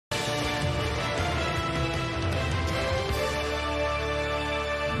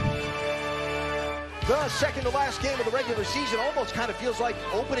The second to last game of the regular season almost kind of feels like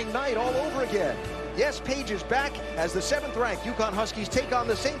opening night all over again. Yes, Paige is back as the 7th-ranked UConn Huskies take on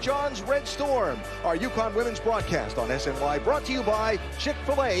the St. John's Red Storm. Our UConn women's broadcast on SNY brought to you by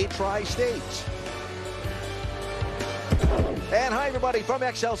Chick-fil-A Tri-State. And hi, everybody, from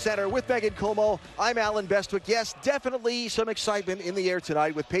XL Center with Megan Como. I'm Alan Bestwick. Yes, definitely some excitement in the air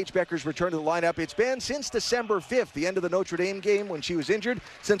tonight with Paige Becker's return to the lineup. It's been since December 5th, the end of the Notre Dame game when she was injured,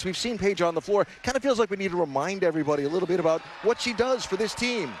 since we've seen Paige on the floor. Kind of feels like we need to remind everybody a little bit about what she does for this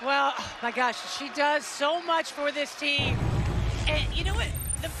team. Well, my gosh, she does so much for this team. And you know what?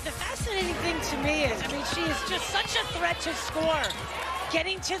 The fascinating thing to me is, I mean, she is just such a threat to score.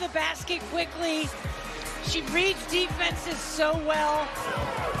 Getting to the basket quickly. She reads defenses so well.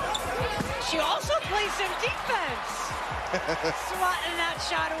 She also plays some defense. Swatting that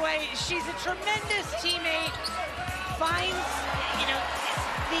shot away. She's a tremendous teammate. Finds, you know,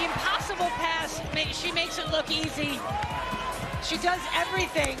 the impossible pass. She makes it look easy. She does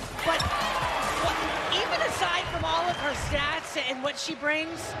everything. But even aside from all of her stats and what she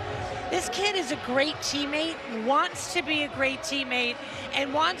brings, this kid is a great teammate, wants to be a great teammate,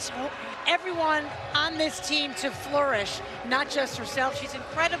 and wants everyone on this team to flourish, not just herself. She's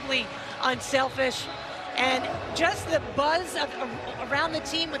incredibly unselfish, and just the buzz around the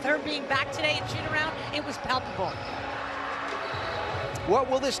team with her being back today and shoot around, it was palpable. What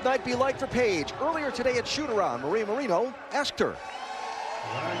will this night be like for Paige? Earlier today at shoot-around, Maria Marino asked her.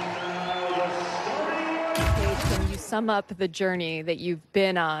 Paige, can you sum up the journey that you've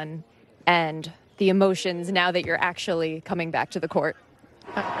been on and the emotions now that you're actually coming back to the court?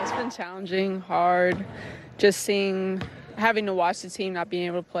 It's been challenging, hard, just having to watch the team not being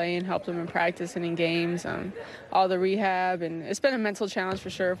able to play and help them in practice and in games, all the rehab, and it's been a mental challenge for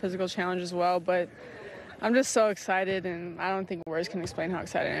sure, a physical challenge as well, but I'm just so excited, and I don't think words can explain how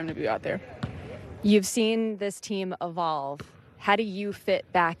excited I am to be out there. You've seen this team evolve. How do you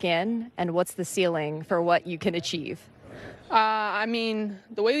fit back in, and what's the ceiling for what you can achieve? I mean,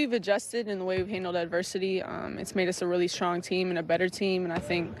 the way we've adjusted and the way we've handled adversity, it's made us a really strong team and a better team. And I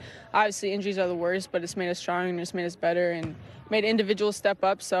think, obviously, injuries are the worst, but it's made us strong and it's made us better and made individuals step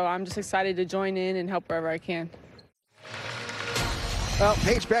up. So I'm just excited to join in and help wherever I can. Well,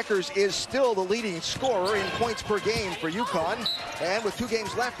 Paige Beckers is still the leading scorer in points per game for UConn. And with 2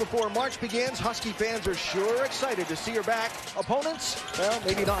 games left before March begins, Husky fans are sure excited to see her back. Opponents, well,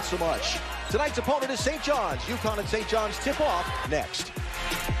 maybe not so much. Tonight's opponent is St. John's. UConn and St. John's tip off next.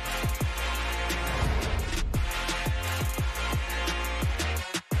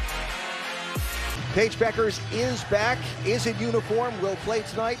 Paige Beckers is back, is in uniform, will play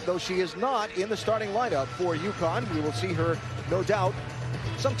tonight, though she is not in the starting lineup for UConn. We will see her, no doubt,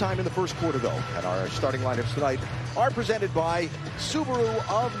 sometime in the first quarter, though. And our starting lineups tonight are presented by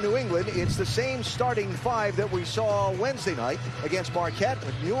Subaru of New England. It's the same starting 5 that we saw Wednesday night against Marquette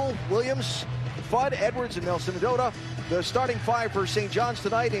with Mule, Williams, Fudd, Edwards, and Nelson Adota. The starting 5 for St. John's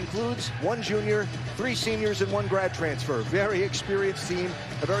tonight includes 1 junior, 3 seniors, and 1 grad transfer. Very experienced team,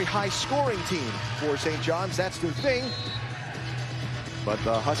 a very high-scoring team for St. John's. That's the thing. But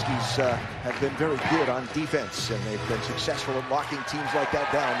the Huskies have been very good on defense, and they've been successful at locking teams like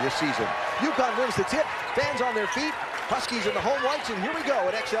that down this season. UConn wins the tip, fans on their feet, Huskies in the home whites, and here we go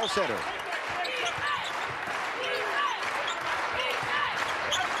at XL Center.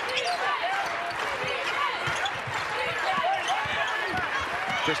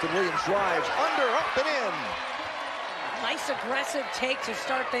 Kristen Williams drives, under, up, and in. Nice aggressive take to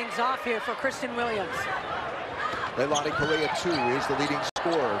start things off here for Kristen Williams. Leilani Correa, too, is the leading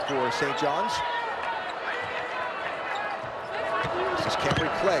scorer for St. John's. This is Camry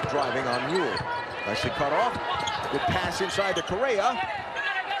Clegg driving on Mule. Nicely cut off. Good pass inside to Correa.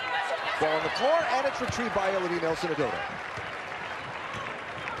 Ball on the floor, and it's retrieved by Elodie Nelson-Adota.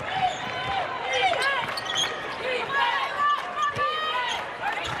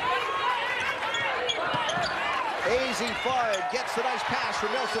 AZ Fudd gets the nice pass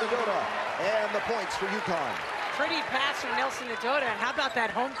from Nelson-Adota, and the points for UConn. Pretty pass from Nelson-Adota, and how about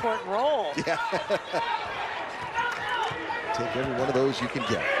that home court roll? Yeah. Take every one of those you can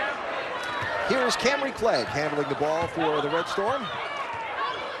get. Here is Camry Clegg handling the ball for the Red Storm.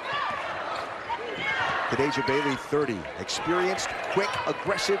 Kadeja Bailey, 30. Experienced, quick,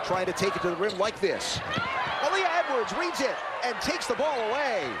 aggressive, trying to take it to the rim like this. Aaliyah Edwards reads it and takes the ball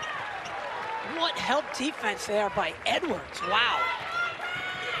away. What help defense there by Edwards. Wow.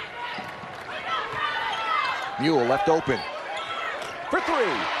 Mule left open for 3.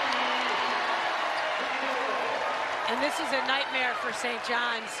 And this is a nightmare for St.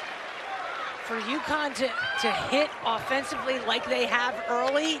 John's. For UConn to hit offensively like they have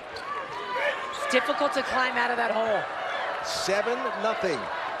early, it's difficult to climb out of that hole. 7-0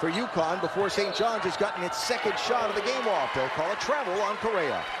 for UConn before St. John's has gotten its second shot of the game off. They'll call a travel on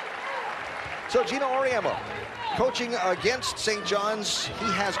Correa. So Gino Auriemma coaching against St. John's.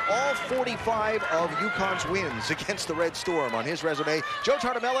 He has all 45 of UConn's wins against the Red Storm on his resume. Joe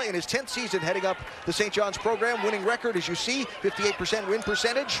Tartamella in his 10th season heading up the St. John's program. Winning record, as you see, 58% win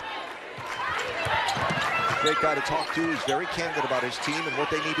percentage. Great guy to talk to. He's very candid about his team and what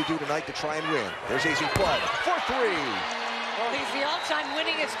they need to do tonight to try and win. There's AC Flood for 3. Well, he's the all-time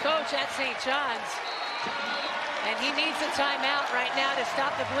winningest coach at St. John's. And he needs a timeout right now to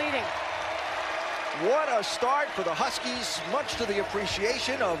stop the bleeding. What a start for the Huskies, much to the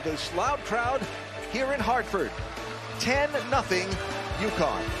appreciation of this loud crowd here in Hartford. 10-0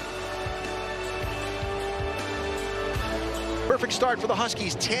 UConn. Perfect start for the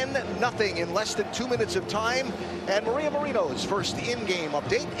Huskies, 10-0 in less than 2 minutes of time. And Maria Marino's first in-game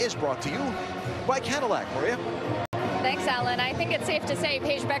update is brought to you by Cadillac. Maria? Thanks, Alan. I think it's safe to say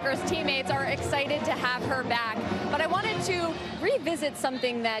Paige Becker's teammates are excited to have her back. But I wanted to revisit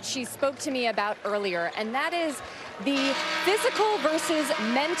something that she spoke to me about earlier, and that is the physical versus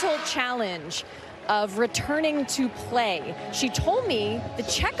mental challenge of returning to play. She told me the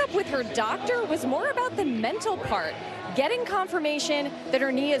checkup with her doctor was more about the mental part. Getting confirmation that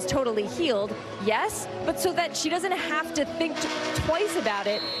her knee is totally healed, yes, but so that she doesn't have to think twice about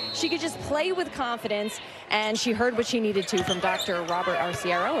it. She could just play with confidence, and she heard what she needed to from Dr. Robert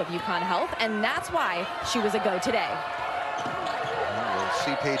Arciero of UConn Health, and that's why she was a go today. We'll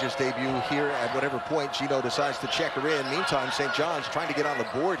see Paige's debut here at whatever point Gino decides to check her in. Meantime, St. John's trying to get on the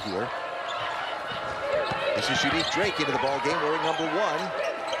board here. This is Unique Drake into the ball game, wearing number 1.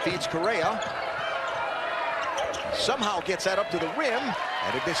 Feeds Correa. Somehow gets that up to the rim,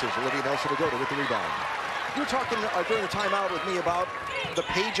 and it misses. Olivia Nelson-Agoda with the rebound. You were talking during the timeout with me about the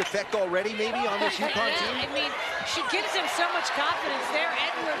Paige effect already, maybe, on this UConn team? I mean, she gives him so much confidence there.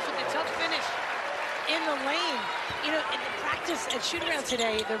 Edwards with a tough finish in the lane. You know, in the practice at shoot-around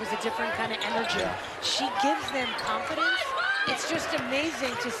today, there was a different kind of energy. Yeah. She gives them confidence. It's just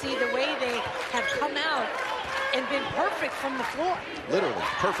amazing to see the way they have come out and been perfect from the floor. Literally,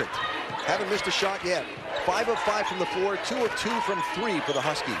 perfect. Haven't missed a shot yet. 5 of 5 from the floor, 2 of 2 from 3 for the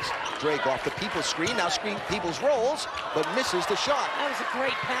Huskies. Drake off the Peoples screen, now Peoples rolls, but misses the shot. That was a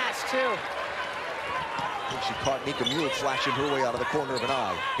great pass, too. I think she caught Nika Mule flashing her way out of the corner of an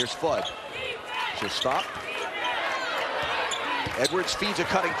eye. Here's Flood. She'll stop. Edwards feeds a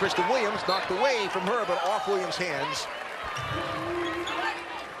cutting Kristen Williams, knocked away from her, but off Williams' hands.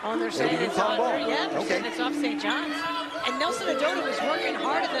 Oh, they're saying it's UConn ball. Yeah, they're saying it's off St. John's. And Nelson-Agoda was working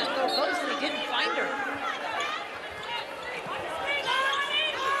hard at that low post, and they didn't find her.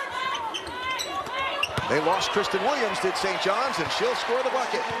 They lost Kristen Williams, did St. John's, and she'll score the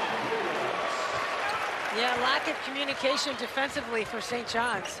bucket. Yeah, lack of communication defensively for St.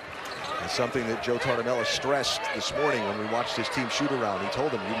 John's. That's something that Joe Tartamella stressed this morning when we watched his team shoot around. He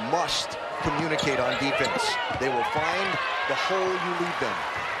told them, you must communicate on defense. They will find the hole you leave them.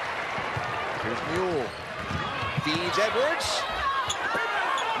 Here's Mule. Feeds Edwards.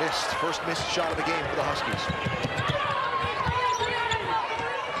 Missed. First missed shot of the game for the Huskies.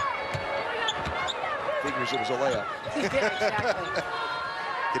 Figures it was a layup. Yeah, exactly.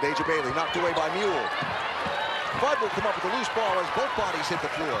 Khadijah Bailey knocked away by Mule. Bud will come up with a loose ball as both bodies hit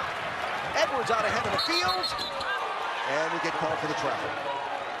the floor. Edwards out ahead of the field. And we get called for the travel.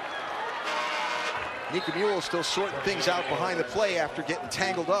 Nika Mule still sorting things out behind the play after getting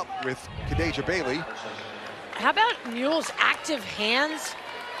tangled up with Khadijah Bailey. How about Mule's active hands?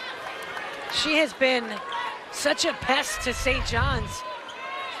 She has been such a pest to St. John's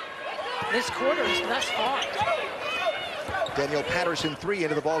this quarter thus far. Danielle Patterson 3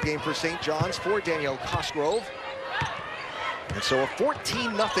 into the ball game for St. John's for Danielle Cosgrove. And so a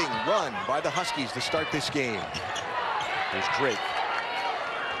 14-0 run by the Huskies to start this game. Here's Drake.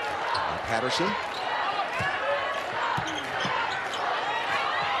 Patterson.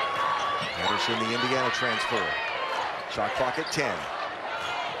 Patterson, the Indiana transfer. Shot clock at 10.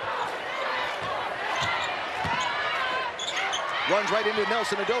 Runs right into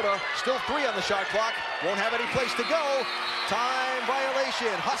Nelson-Agoda. Still 3 on the shot clock. Won't have any place to go. Time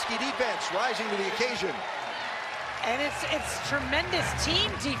violation. Husky defense rising to the occasion. And it's tremendous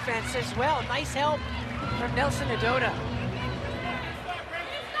team defense as well. Nice help from Nelson-Agoda.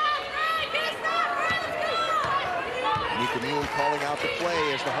 Nika Mule calling out the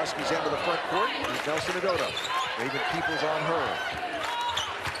play as the Huskies enter the front court. Here's Nelson-Agoda. Raven Peoples on her.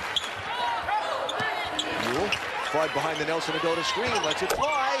 Mule, Flood behind the Nelson-Agoda screen, lets it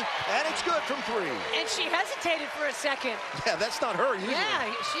fly, and it's good from 3. And she hesitated for a second. Yeah, that's not her usually.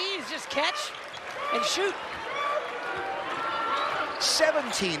 Yeah, she's just catch and shoot.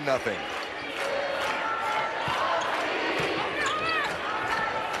 17-0.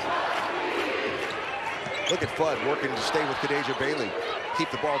 Look at Fudd working to stay with Kadeja Bailey. Keep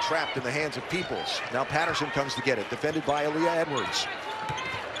the ball trapped in the hands of Peoples. Now Patterson comes to get it, defended by Aaliyah Edwards.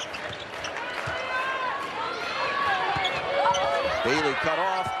 Bailey cut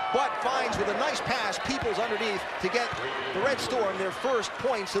off, but finds with a nice pass Peoples underneath to get the Red Storm their first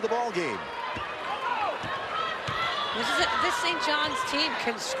points of the ball game. This St. John's team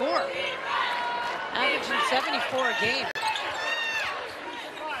can score, averaging 74 a game.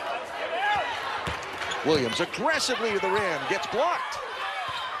 Williams aggressively to the rim, gets blocked.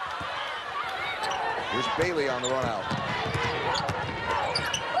 Here's Bailey on the run out.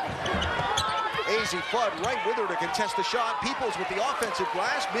 AZ Fudd right with her to contest the shot. Peoples with the offensive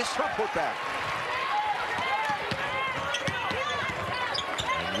glass, missed her putback.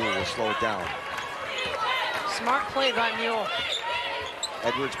 And Mule will slow it down. Smart play by Mule.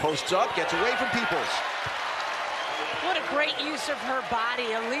 Edwards posts up, gets away from Peoples. What a great use of her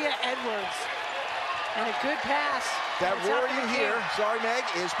body, Aaliyah Edwards. And a good pass. That roar you hear, sorry Meg,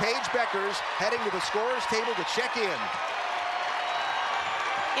 is Paige Beckers heading to the scorer's table to check in.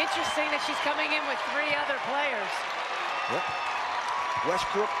 Interesting that she's coming in with 3 other players. Yep.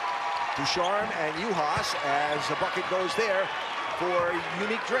 Westbrook, Ducharme, and Uhas as a bucket goes there for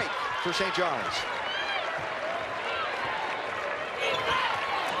Unique Drake for St. John's.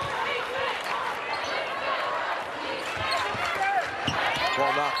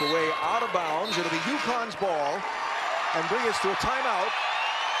 Ball knocked away out of bounds. It'll be UConn's ball and bring us to a timeout.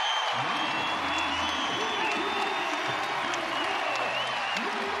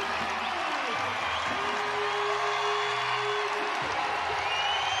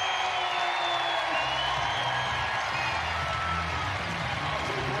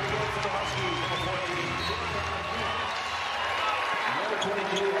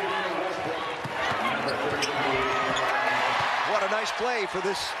 What a nice play for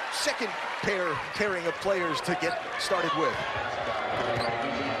this second pairing of players to get started with.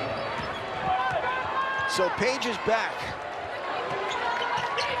 So Paige is back.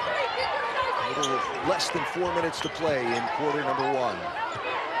 A little less than 4 minutes to play in quarter number 1.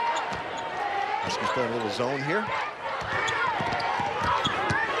 She's playing a little zone here.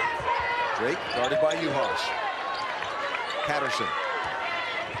 Drake guarded by Uhas. Patterson.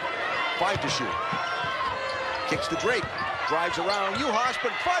 5 to shoot. Kicks to Drake. Drives around Uhas,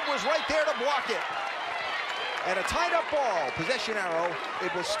 but Fudd was right there to block it. And a tied-up ball. Possession arrow.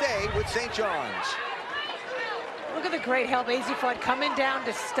 It will stay with St. John's. Look at the great help. AZ Fudd coming down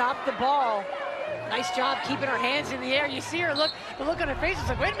to stop the ball. Nice job keeping her hands in the air. You see her look, the look on her face is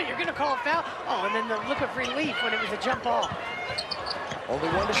like, wait a minute, you're going to call a foul? Oh, and then the look of relief when it was a jump ball. Only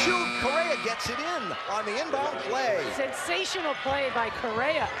one to shoot. Correa gets it in on the inbound play. Sensational play by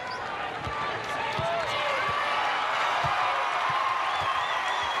Correa.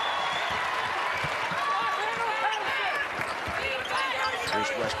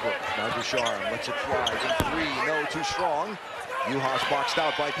 Here's Westbrook. Now Ducharme lets it fly. In 3, no, too strong. Uhas boxed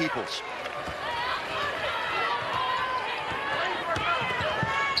out by Peoples.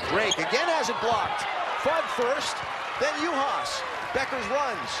 Drake again has it blocked. Fudd first, then Uhas. Beckers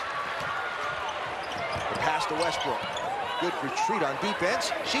runs. The pass to Westbrook. Good retreat on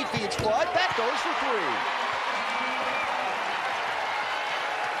defense. She feeds Fudd. That goes for 3.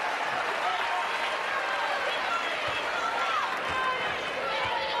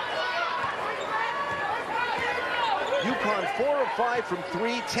 UConn 4 of 5 from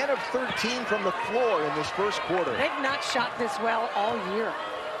 3, 10 of 13 from the floor in this first quarter. They've not shot this well all year.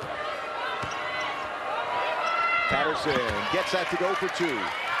 Patterson gets that to go for 2.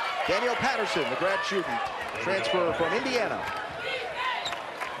 Danielle Patterson, the grad student, transfer from Indiana.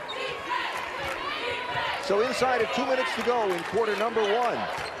 So inside of 2 minutes to go in quarter number 1.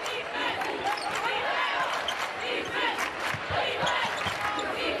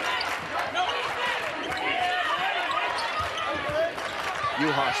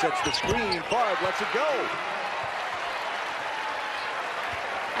 Uhas sets the screen. Fudd lets it go.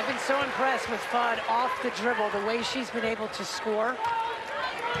 I've been so impressed with Fudd off the dribble, the way she's been able to score.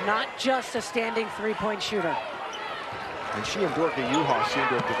 Not just a standing three-point shooter. And she and Dorka Uhas seem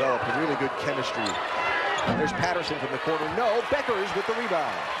to have developed a really good chemistry. There's Patterson from the corner. No, Beckers with the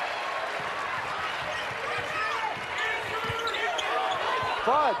rebound.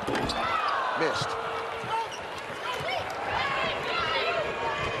 Fudd missed.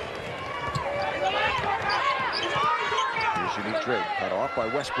 Here's Unique Drake, cut off by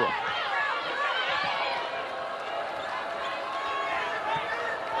Westbrook.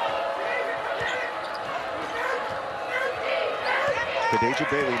 Kadeja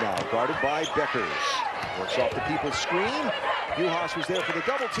Bailey now, guarded by Beckers. Works off the people's screen. Juhas was there for the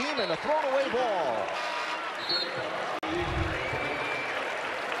double team and a thrown away ball.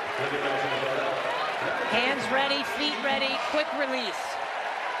 Hands ready, feet ready, quick release.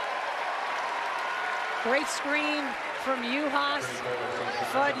 Great screen from Juhas.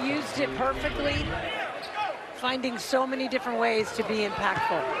 Fudd used it perfectly, finding so many different ways to be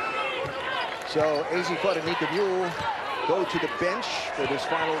impactful. So AZ Fudd and Nika Mule go to the bench for this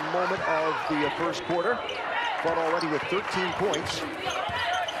final moment of the first quarter. Fudd already with 13 points.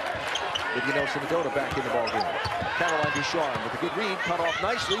 Lydia Nelson-Ododa back in the ballgame. Caroline Ducharme with a good read, cut off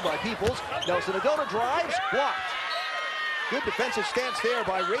nicely by Peoples. Nelson-Ododa drives, blocked. Good defensive stance there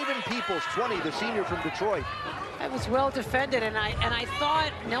by Raven Peoples, 20, the senior from Detroit. That was well defended, and I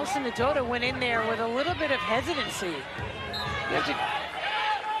thought Nelson-Ododa went in there with a little bit of hesitancy.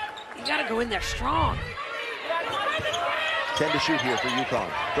 You got to go in there strong. 10 to shoot here for UConn.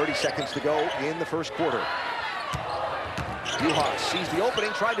 30 seconds to go in the first quarter. Juhas sees the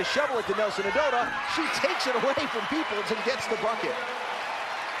opening, tried to shovel it to Nelson-Ododa. She takes it away from Peoples and gets the bucket.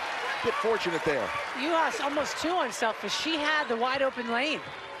 Bit fortunate there. Juhas almost too unselfish. She had the wide open lane.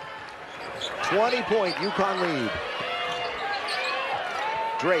 20-point UConn lead.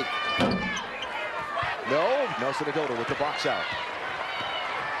 Drake. No, Nelson-Ododa with the box out.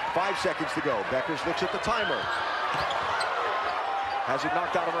 5 seconds to go. Beckers looks at the timer. Has it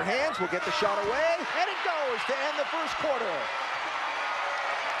knocked out of her hands, will get the shot away, and it goes to end the first quarter.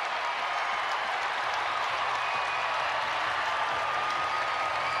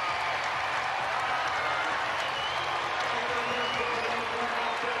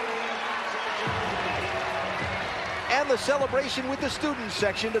 And the celebration with the students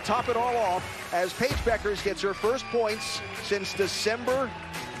section to top it all off as Paige Beckers gets her first points since December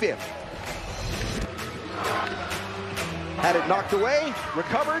 5th. Had it knocked away,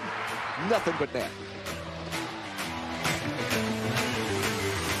 recovered, nothing but net.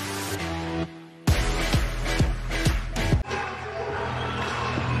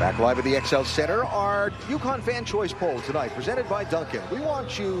 Back live at the XL Center, our UConn Fan Choice Poll tonight, presented by Duncan. We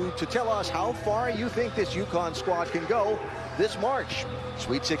want you to tell us how far you think this UConn squad can go this March.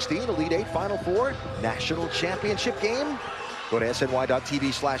 Sweet 16, Elite 8, Final Four, National Championship game. Go to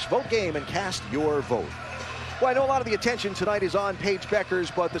sny.tv/vote game and cast your vote. Well, I know a lot of the attention tonight is on Paige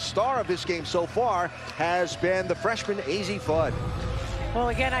Beckers, but the star of this game so far has been the freshman AZ Fudd. Well,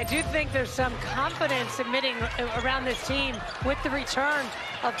 again, I do think there's some confidence admitting around this team with the return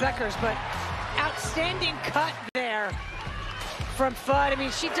of Beckers, but outstanding cut there from Fudd. I mean,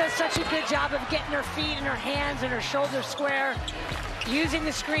 she does such a good job of getting her feet and her hands and her shoulders square, using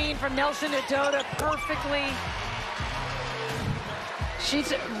the screen from Nelson-Ododa perfectly.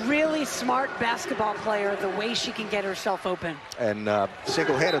 She's a really smart basketball player, the way she can get herself open. And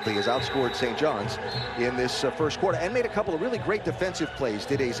single-handedly has outscored St. John's in this first quarter and made a couple of really great defensive plays,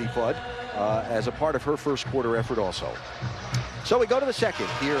 did AZ Fudd, as a part of her first quarter effort also. So we go to the second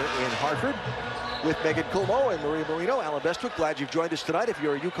here in Hartford with Megan Culmo and Maria Marino. Alan Bestwick, glad you've joined us tonight. If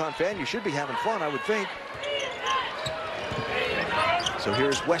you're a UConn fan, you should be having fun, I would think. So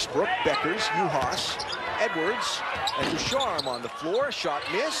here's Westbrook, Beckers, Juhas, Edwards, and Ducharme on the floor. Shot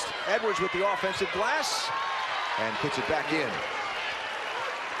missed. Edwards with the offensive glass and puts it back in.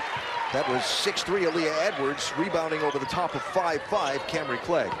 That was 6'3" Aaliyah Edwards rebounding over the top of 5'5" Camry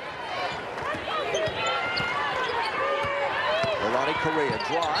Clegg. Leilani Correa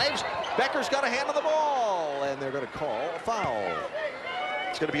drives. Becker's got a hand on the ball, and they're going to call a foul.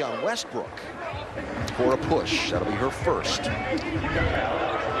 It's going to be on Westbrook for a push. That'll be her first.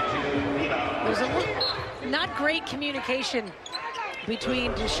 There's a not great communication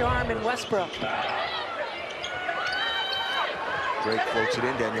between Ducharme and Westbrook. Drake floats it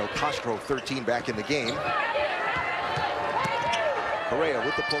in. Danielle Castro, 13, back in the game. Correa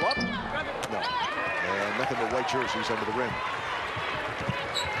with the pull-up. No. And nothing but white jerseys under the rim.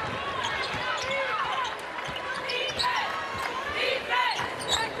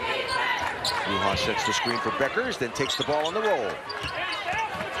 Juhas sets the screen for Beckers, then takes the ball on the roll.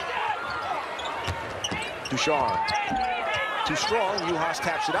 Ducharme. Too strong. Juhas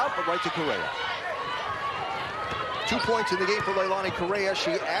taps it out, but right to Correa. 2 points in the game for Leilani Correa.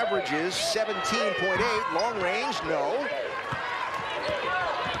 She averages 17.8. Long range, no.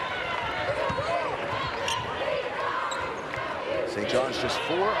 St. John's just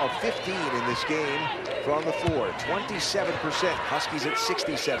 4 of 15 in this game from the floor. 27%. Huskies at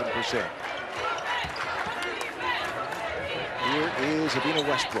 67%. Here is Avina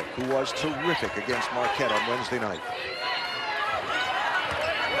Westbrook, who was terrific against Marquette on Wednesday night.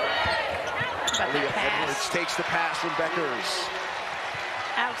 Edwards takes the pass from Beckers.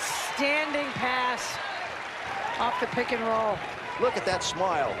 Outstanding pass off the pick and roll. Look at that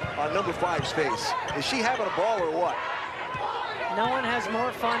smile on number 5's face. Is she having a ball or what? No one has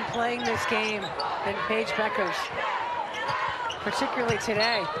more fun playing this game than Paige Bueckers. Particularly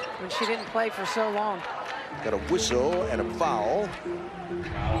today, when she didn't play for so long. Got a whistle and a foul.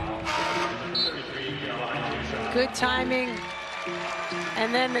 Good timing.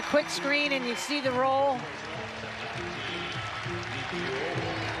 And then the quick screen, and you see the roll.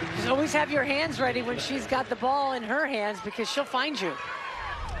 Just always have your hands ready when she's got the ball in her hands, because she'll find you.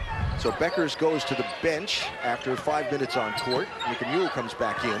 So Bueckers goes to the bench after 5 minutes on court. Nika Mule comes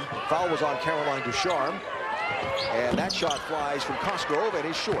back in. Foul was on Caroline Ducharme. And that shot flies from Cosgrove and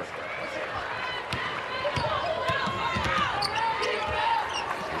is short.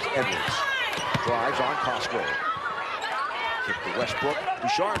 Here's Edwards. Drives on Cosgrove. Kick to Westbrook.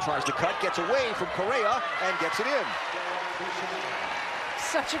 Ducharme tries to cut, gets away from Correa, and gets it in.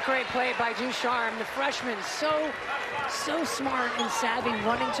 Such a great play by Ducharme. The freshman, so smart and savvy,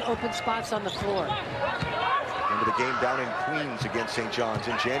 running to open spots on the floor. Remember the game down in Queens against St. John's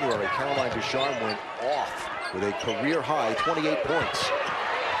in January. Caroline Ducharme went off with a career-high 28 points.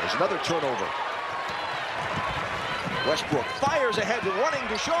 There's another turnover. Westbrook fires ahead to running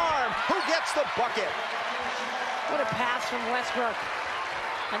Ducharme, who gets the bucket. What a pass from Westbrook.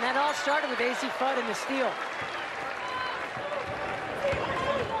 And that all started with AC Fudd in the steal.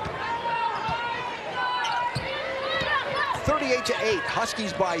 (38-8),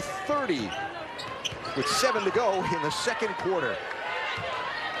 Huskies by 30 with 7 to go in the second quarter.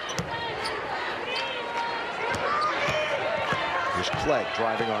 Here's Clegg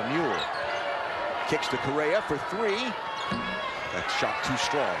driving on Mule. Kicks to Correa for 3. That shot too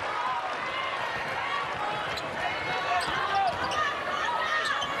strong.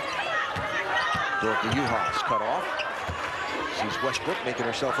 Dorothy Uhas cut off. Sees Westbrook making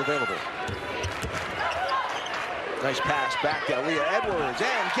herself available. Nice pass back to Aaliyah Edwards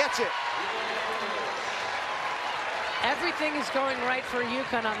and gets it. Everything is going right for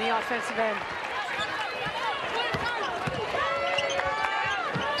UConn on the offensive end.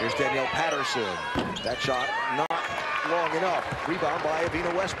 Here's Danielle Patterson. That shot not long enough. Rebound by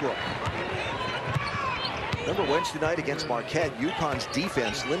Avina Westbrook. Remember Wednesday night against Marquette, UConn's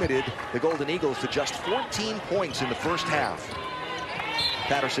defense limited the Golden Eagles to just 14 points in the first half.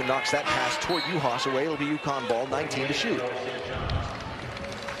 Patterson knocks that pass toward Uhas away. It'll be UConn ball, 19 to shoot.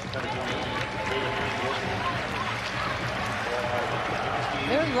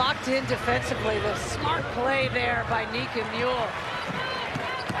 They're locked in defensively. The smart play there by Nika Mule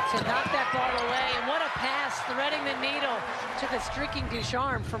to knock that ball away. And what a pass, threading the needle to the streaking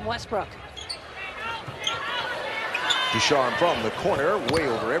Ducharme from Westbrook. Ducharme from the corner, way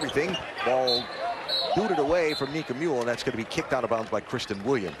over everything. Ball booted away from Nika Mule, and that's going to be kicked out of bounds by Kristen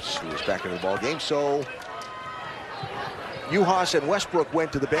Williams, who is back in the ball game. So Uhas and Westbrook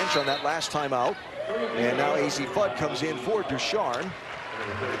went to the bench on that last time out, and now AC Fudd comes in for Ducharme.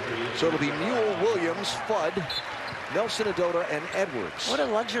 So it'll be Mule, Williams, Fudd, Nelson Adota, and Edwards. What a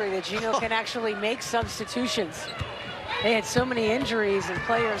luxury that Gino can actually make substitutions. They had so many injuries and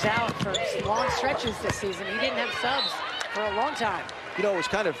players out for long stretches this season. He didn't have subs for a long time. You know, it was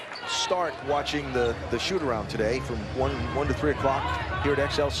kind of stark watching the shoot-around today from 1 to 3 o'clock here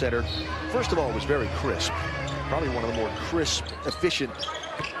at XL Center. First of all, it was very crisp. Probably one of the more crisp, efficient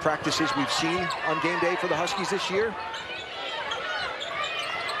practices we've seen on game day for the Huskies this year.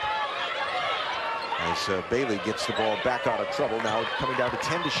 As Bailey gets the ball back out of trouble, now coming down to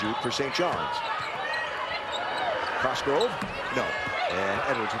 10 to shoot for St. John's. Cosgrove, no, and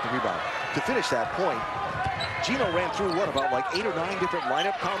Edwards with the rebound. To finish that point, Gino ran through, what, about like 8 or 9 different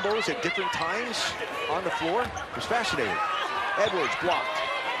lineup combos at different times on the floor. It was fascinating. Edwards blocked.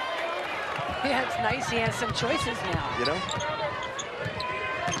 Yeah, it's nice he has some choices now. You know?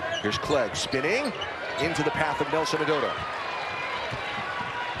 Here's Clegg spinning into the path of Nelson Adota.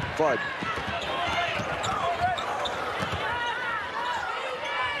 Fudd.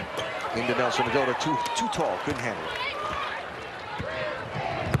 Into Nelson Adota, too tall, couldn't handle it.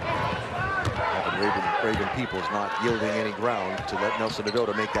 Raven Peoples not yielding any ground to let Nelson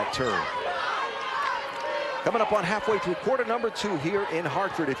Adota make that turn. Coming up on halfway through quarter number 2 here in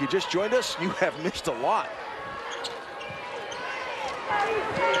Hartford. If you just joined us, you have missed a lot.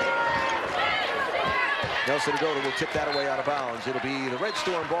 Nelson Adota will tip that away out of bounds. It'll be the Red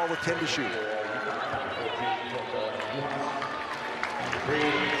Storm ball with 10 to shoot.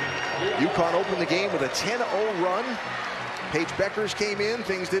 UConn opened the game with a 10-0 run. Paige Bueckers came in.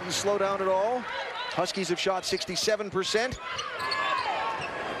 Things didn't slow down at all. Huskies have shot 67%.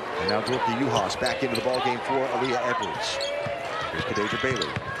 And now Dorothy Uhas back into the ballgame for Aaliyah Edwards. Here's Kadeja Bailey.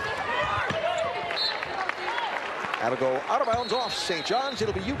 That'll go out of bounds off St. John's.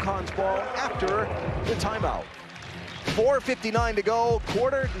 It'll be UConn's ball after the timeout. 4:59 to go,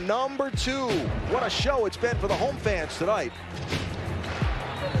 quarter number 2. What a show it's been for the home fans tonight.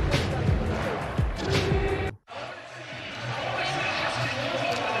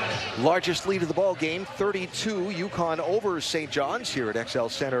 Largest lead of the ball game, 32. UConn over St. John's here at XL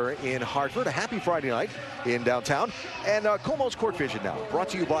Center in Hartford. A happy Friday night in downtown. And Como's Court Vision now, brought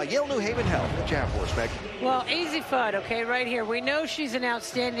to you by Yale New Haven Health. The Jam Force, Meg. Well, Easy Fudd, okay, right here. We know she's an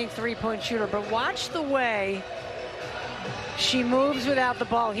outstanding three-point shooter, but watch the way she moves without the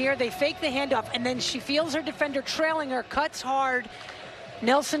ball. Here, they fake the handoff, and then she feels her defender trailing her, cuts hard.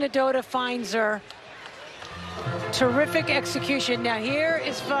 Nelson Adota finds her. Terrific execution. Now here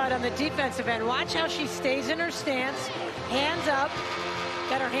is Fudd on the defensive end. Watch how she stays in her stance. Hands up.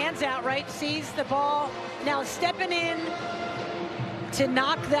 Got her hands out, right? Sees the ball. Now stepping in to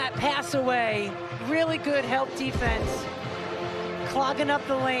knock that pass away. Really good help defense. Clogging up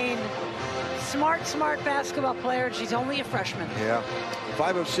the lane. Smart basketball player. She's only a freshman. Yeah.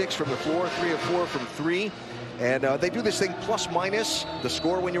 5 of 6 from the floor, 3 of 4 from 3. And they do this thing plus minus the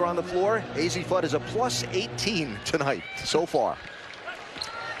score when you're on the floor. AZ Fudd is a plus 18 tonight so far.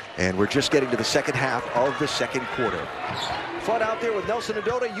 And we're just getting to the second half of the second quarter. Fudd out there with Nelson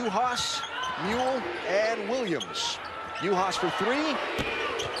Adota, Uhas, Mule, and Williams. Uhas for 3.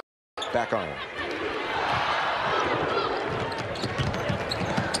 Back on.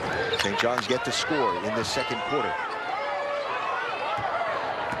 St. John's yet to score in this second quarter.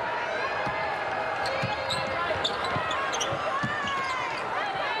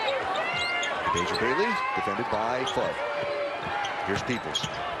 Deja Bailey, defended by Fudd. Here's Peoples.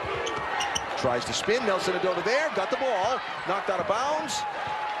 Tries to spin. Nelson Adota there. Got the ball. Knocked out of bounds.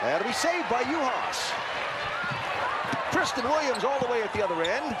 That'll be saved by Uhas. Kristen Williams all the way at the other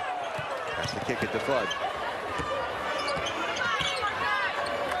end. That's the kick at the Fudd.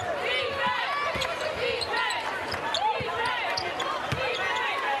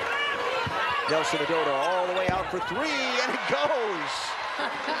 Nelson Adota all the way out for 3, and it goes.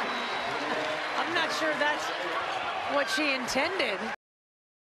 I'm not sure that's what she intended.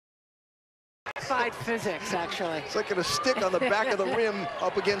 Applied physics, actually. It's like a stick on the back of the rim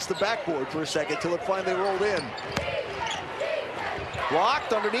up against the backboard for a second till it finally rolled in.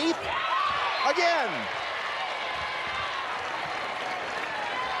 Blocked underneath. Again.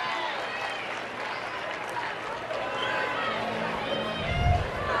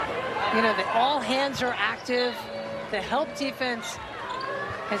 You know, all hands are active. The help defense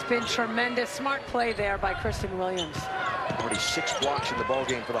has been tremendous. Smart play there by Kristen Williams. Already 6 blocks in the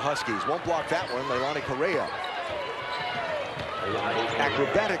ballgame for the Huskies. Won't block that one, Leilani Correa.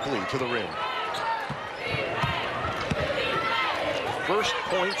 Acrobatically to the rim. First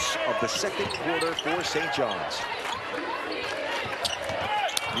points of the second quarter for St. John's.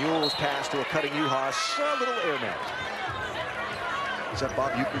 Mule's pass to a cutting Uhas, a little air net. Is that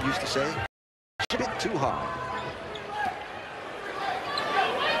Bob Euchre used to say? A bit too high.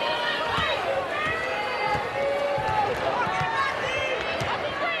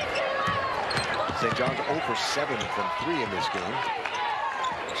 St. John's 0 for 7 from 3 in this game.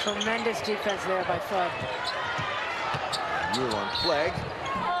 Tremendous defense there by Fudd. Mule on Clegg.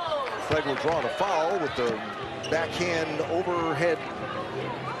 Clegg will draw the foul with the backhand overhead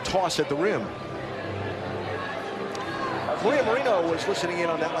toss at the rim. Maria Marino was listening in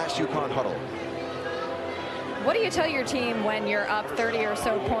on that last UConn huddle. What do you tell your team when you're up 30 or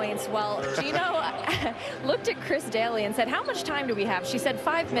so points? Well, Gino looked at Chris Daly and said, how much time do we have? She said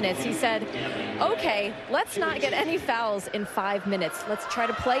 5 minutes. He said, okay, let's not get any fouls in 5 minutes. Let's try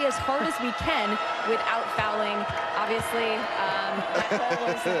to play as hard as we can without fouling. Obviously, that goal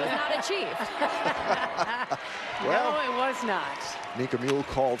was not achieved. Well, no, it was not. Nika Mule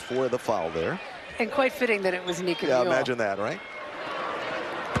called for the foul there. And quite fitting that it was Nika Mule. Yeah, imagine that, right?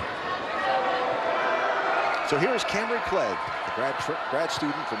 So here's Cameron Clegg, a grad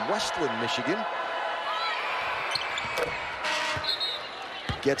student from Westland, Michigan.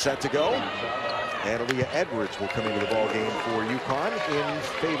 Gets that to go. And Aaliyah Edwards will come into the ball game for UConn in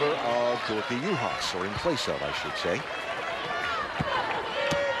favor of Dorothy Uhas, or in place of, I should say.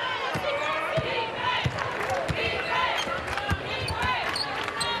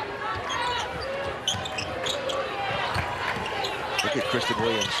 Look at Kristen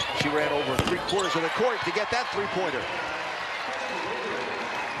Williams. She ran over 3/4 of the court to get that three-pointer.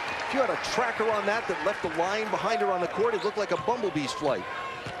 If you had a tracker on that left the line behind her on the court, it looked like a bumblebee's flight.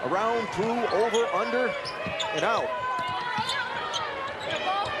 Around, through, over, under, and out.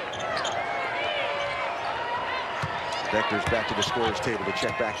 Vector's back to the scorer's table to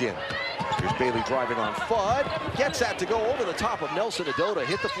check back in. Here's Bailey driving on Fudd. Gets that to go over the top of Nelson Adota.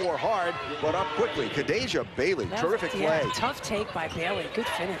 Hit the floor hard, but up quickly. Kadeja Bailey, terrific play. Tough take by Bailey. Good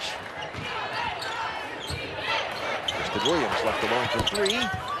finish. Kristen Williams left alone for three.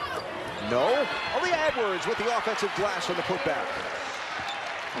 No. Aaliyah Edwards with the offensive glass on the putback.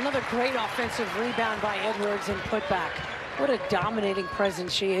 Another great offensive rebound by Edwards and putback. What a dominating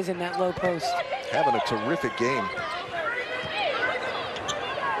presence she is in that low post. Having a terrific game.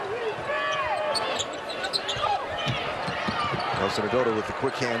 Nelson Adota with the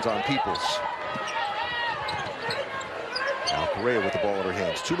quick hands on Peoples. Now Correa with the ball in her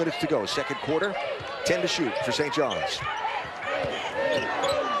hands. 2 minutes to go, second quarter. 10 to shoot for St. John's.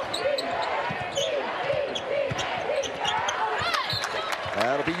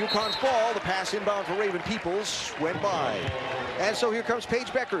 That'll be UConn's ball. The pass inbound for Raven Peoples went by. And so here comes Paige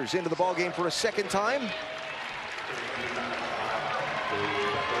Beckers into the ball game for a second time.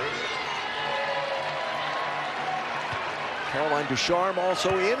 Caroline Ducharme also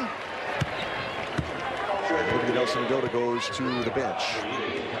in. And Olivia Nelson Adota goes to the bench.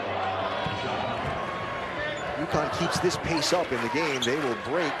 UConn keeps this pace up in the game. They will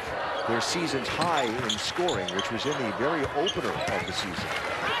break their season's high in scoring, which was in the very opener of the season.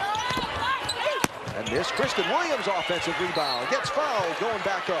 And this Kristen Williams offensive rebound gets fouled going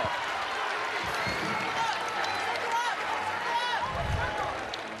back up.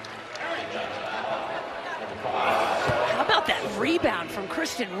 How about that rebound from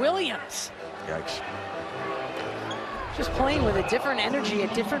Kristen Williams? Yikes. Just playing with a different energy, a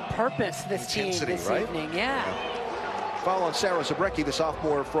different purpose this team this evening. Yeah. Foul on Sarah Zabrecki, the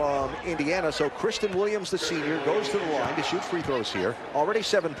sophomore from Indiana. So Kristen Williams, the senior, goes to the line to shoot free throws here. Already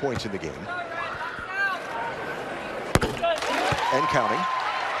 7 points in the game. And counting.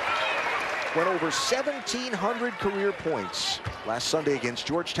 Went over 1,700 career points last Sunday against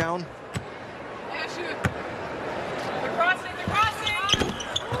Georgetown.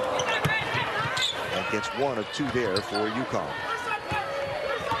 And gets 1 of 2 there for UConn.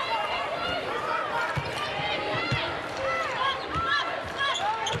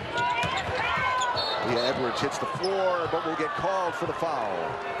 Edwards hits the floor, but will get called for the foul.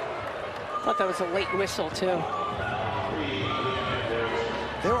 Thought that was a late whistle, too.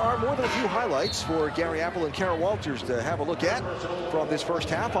 There are more than a few highlights for Gary Apple and Kara Walters to have a look at from this first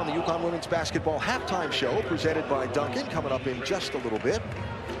half on the UConn Women's Basketball Halftime Show, presented by Duncan, coming up in just a little bit.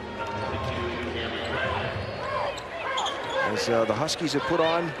 As the Huskies have put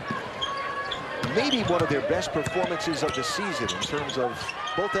on maybe one of their best performances of the season in terms of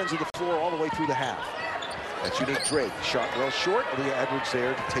both ends of the floor all the way through the half. That's Unique Drake. Shot well short. Aaliyah Edwards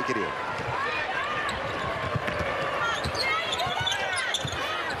there to take it in.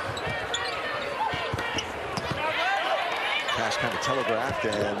 Pass kind of telegraphed,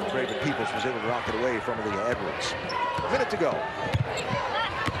 and Raven Peoples was able to knock it away from Aaliyah Edwards. A minute to go.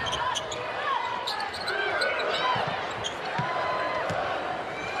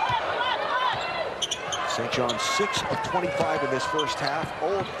 St. John's 6 of 25 in this first half.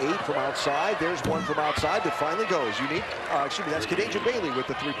 0 of 8 from outside. There's one from outside that finally goes. Unique. Excuse me, that's Kadeja Bailey with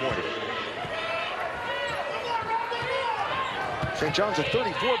the three-pointer. St. John's a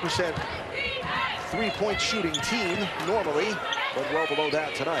 34% three-point shooting team normally, but well below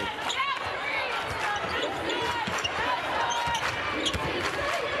that tonight.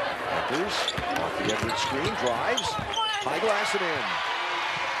 Edwards off the Edwards screen, drives, high glass and in.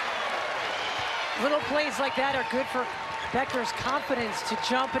 Little plays like that are good for Becker's confidence to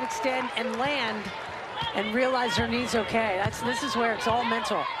jump and extend and land and realize her knee's okay. This is where it's all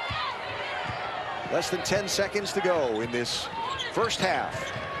mental. Less than 10 seconds to go in this first half.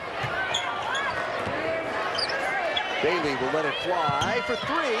 Bailey will let it fly for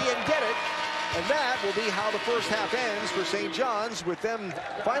three and get it. And that will be how the first half ends for St. John's, with them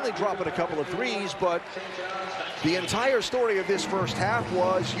finally dropping a couple of threes. But the entire story of this first half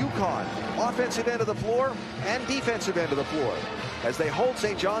was UConn, offensive end of the floor and defensive end of the floor, as they hold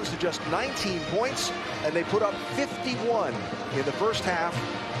St. John's to just 19 points, and they put up 51 in the first half,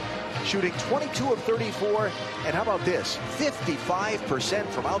 shooting 22 of 34. And how about this? 55%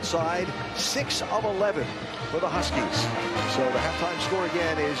 from outside, 6 of 11 for the Huskies. So the halftime score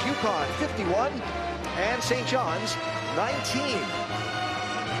again is UConn 51 and St. John's 19.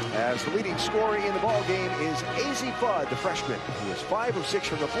 As the leading scorer in the ball game is A.Z. Fudd, the freshman, who is 5 of 6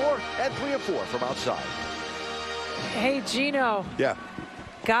 from the floor and 3 of 4 from outside. Hey, Gino. Yeah.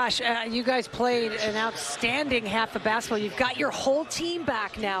 Gosh, you guys played an outstanding half of basketball. You've got your whole team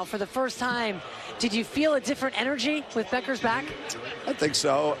back now for the first time. Did you feel a different energy with Becker's back? I think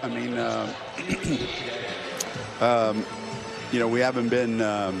so. I mean, you know, we haven't been,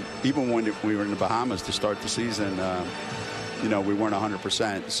 even when we were in the Bahamas to start the season, you know, we weren't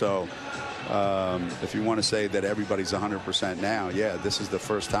 100%. So if you want to say that everybody's 100% now, yeah, this is the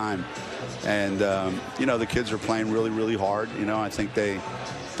first time. And, you know, the kids are playing really, really hard. You know, I think they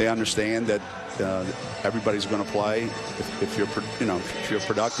understand that everybody's going to play. If you're, you know, if you're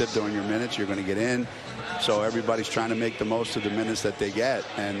productive during your minutes, you're going to get in. So everybody's trying to make the most of the minutes that they get.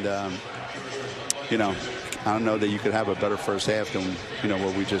 And, you know, I don't know that you could have a better first half than, you know,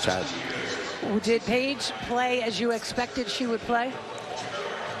 what we just had. Did Paige play as you expected she would play?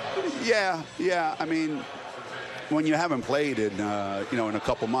 Yeah. I mean, when you haven't played in, you know, in a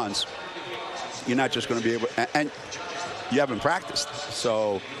couple months, you're not just going to be able, and you haven't practiced.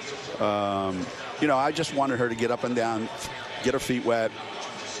 So, you know, I just wanted her to get up and down, get her feet wet,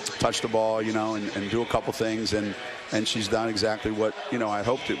 touch the ball, you know, and do a couple things. And she's done exactly what, you know, I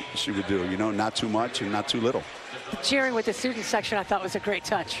hoped she would do, you know, not too much and not too little. The cheering with the student section I thought was a great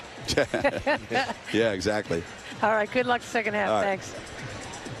touch. Yeah, exactly. All right, good luck second half. Right. Thanks.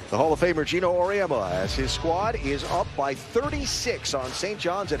 The Hall of Famer Gino Auriemma, as his squad is up by 36 on St.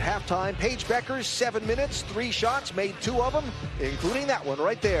 John's at halftime. Paige Bueckers, 7 minutes, 3 shots, made 2 of them, including that one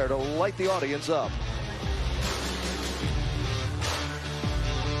right there to light the audience up.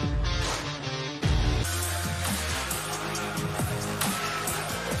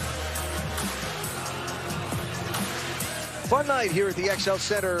 Fun night here at the XL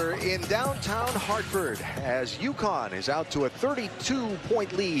Center in downtown Hartford as UConn is out to a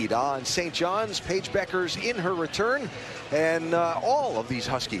 32-point lead on St. John's. Paige Bueckers in her return, and all of these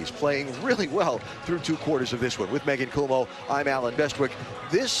Huskies playing really well through 2 quarters of this one. With Megan Kumo, I'm Alan Bestwick.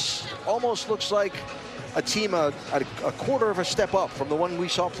 This almost looks like a team a quarter of a step up from the one we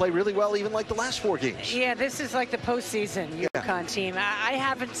saw play really well even like the last 4 games. Yeah, this is like the postseason UConn team. I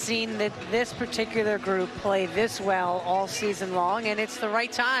haven't seen this particular group play this well all season long, and it's the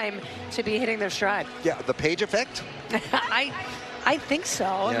right time to be hitting their stride. Yeah, the Paige effect? I think so.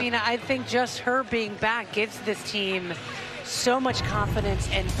 Yeah. I mean, I think just her being back gives this team so much confidence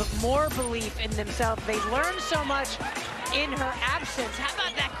and more belief in themselves. They learned so much in her absence. How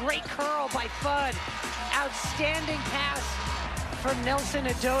about that great curl by Fudd? Outstanding pass from Nelson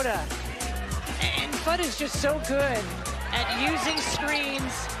Adota. And Fudd is just so good at using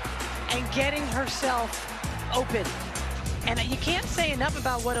screens and getting herself open. And you can't say enough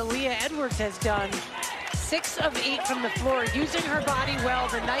about what Aaliyah Edwards has done. 6 of 8 from the floor, using her body well.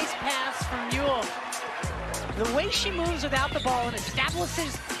 The nice pass from Mule. The way she moves without the ball and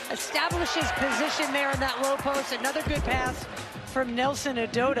establishes position there in that low post. Another good pass from Nelson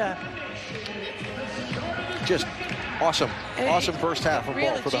Adota. Just awesome first half of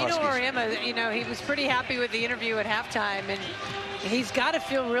ball for the Huskies. Gino Auriemma, you know, he was pretty happy with the interview at halftime, and he's got to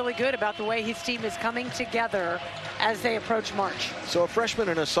feel really good about the way his team is coming together as they approach March. So a freshman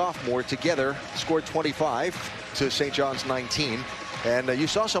and a sophomore together scored 25 to St. John's 19. And you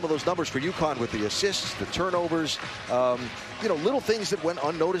saw some of those numbers for UConn with the assists, the turnovers, you know, little things that went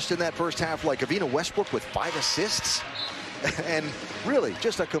unnoticed in that first half, like Avina Westbrook with 5 assists. And really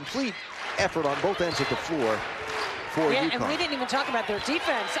just a complete effort on both ends of the floor for UConn. And we didn't even talk about their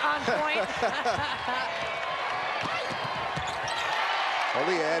defense on point.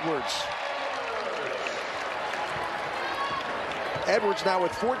 Aaliyah Edwards. Edwards now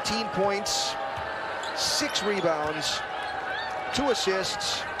with 14 points, 6 rebounds, 2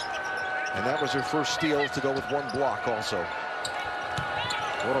 assists, and that was her first steal to go with 1 block also.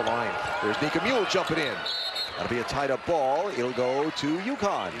 What a line. There's Nika Mule jumping in. That'll be a tied-up ball. It'll go to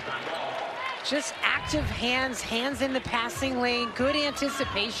UConn. Just active hands in the passing lane, good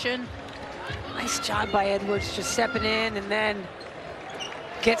anticipation. Nice job by Edwards just stepping in and then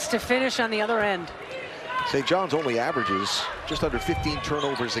gets to finish on the other end. St. John's only averages just under 15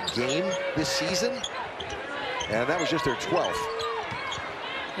 turnovers a game this season, and that was just their 12th.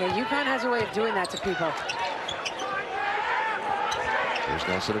 Yeah, UConn has a way of doing that to people. There's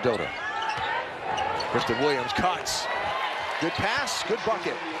Nelson Adota. Kristen Williams cuts. Good pass, good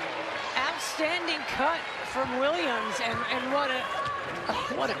bucket. Outstanding cut from Williams, and what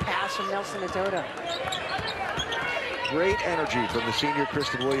a pass from Nelson Adota. Great energy from the senior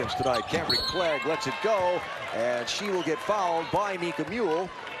Kristen Williams tonight. Camry Clegg lets it go, and she will get fouled by Nika Mule,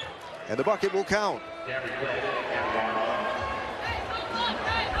 and the bucket will count.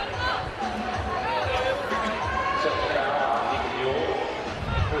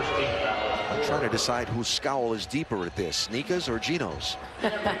 I'm trying to decide whose scowl is deeper at this, Nika's or Gino's.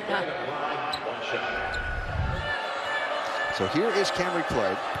 So here is Camry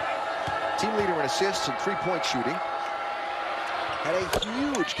Clegg, team leader in assists and 3-point shooting. had a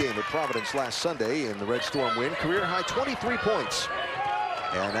huge game at Providence last Sunday in the Red Storm win. Career high 23 points.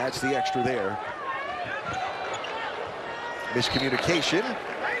 And that's the extra there. Miscommunication.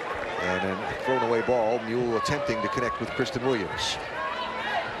 And then thrown away ball. Mule attempting to connect with Kristen Williams.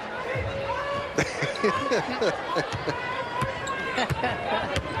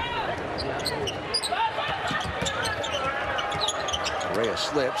 Rhea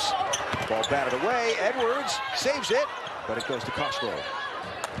slips. Ball batted away. Edwards saves it, but it goes to Costro.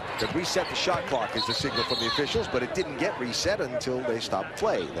 The reset the shot clock is the signal from the officials, but it didn't get reset until they stopped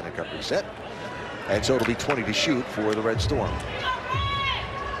play. Then it got reset. And so it'll be 20 to shoot for the Red Storm.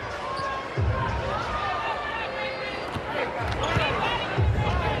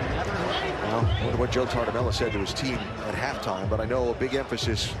 Well, I wonder what Joe Tardamella said to his team at halftime, but I know a big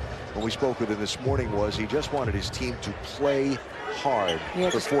emphasis when we spoke with him this morning was he just wanted his team to play hard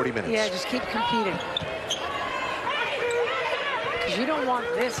for 40 minutes. Yeah, just keep competing. Because you don't want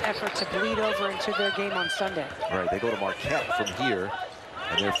this effort to bleed over into their game on Sunday. Right, they go to Marquette from here,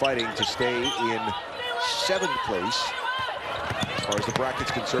 and they're fighting to stay in 7th place as far as the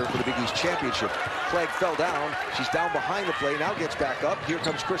bracket's concerned for the Big East Championship. Clegg fell down. She's down behind the play, now gets back up. Here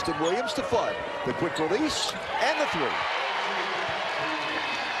comes Kristen Williams to Flood. The quick release and the three.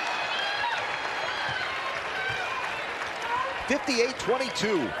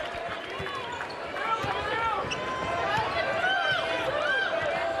 (58-22).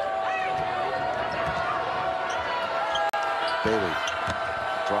 Bailey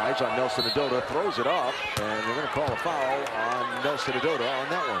drives on Nelson Adota, throws it up, and they're going to call a foul on Nelson Adota on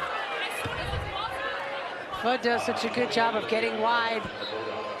that one. Flood does such a good job of getting wide.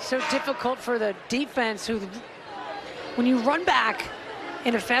 So difficult for the defense, who, when you run back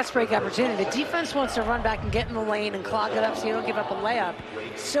in a fast break opportunity, the defense wants to run back and get in the lane and clog it up so you don't give up a layup.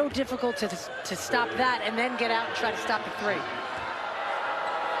 So difficult to stop that and then get out and try to stop the three.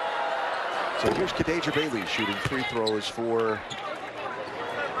 So here's Khadijah Bailey shooting free throws for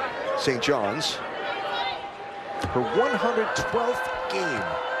St. John's. Her 112th game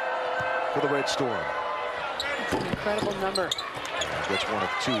for the Red Storm. It's an incredible number. Gets one of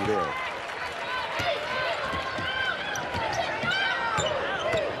 2 there.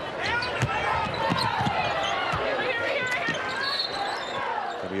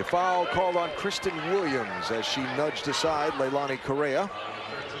 There'll be a foul called on Kristen Williams as she nudged aside Leilani Correa.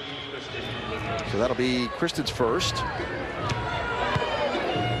 So that'll be Kristen's first.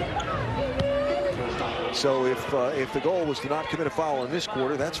 So if the goal was to not commit a foul in this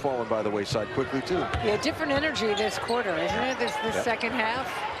quarter, that's fallen by the wayside quickly too. Yeah, different energy this quarter, isn't it? This second half.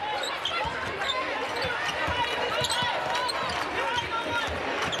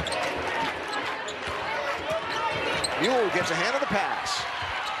 Mule gets a hand on the pass.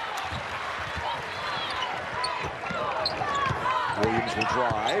 Williams will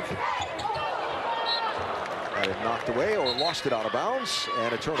drive. Had it knocked away or lost it out of bounds,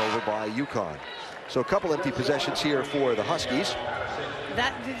 and a turnover by UConn. So a couple empty possessions here for the Huskies.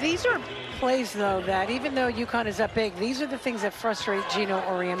 These are plays, though, that even though UConn is up big, these are the things that frustrate Gino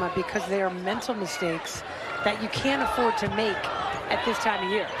Auriemma because they are mental mistakes that you can't afford to make at this time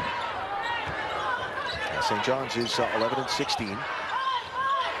of year. St. John's is 11-16.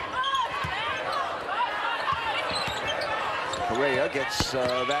 Correa gets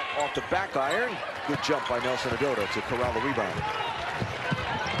that off the back iron. Good jump by Nelson Adota to corral the rebound.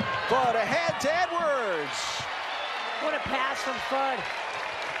 Flood ahead to Edwards. What a pass from Flood.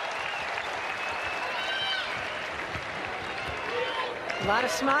 A lot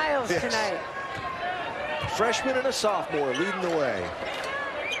of smiles tonight. Freshman and a sophomore leading the way.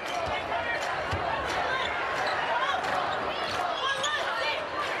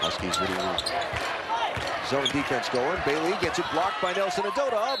 Huskies with zone defense going. Bailey gets it blocked by Nelson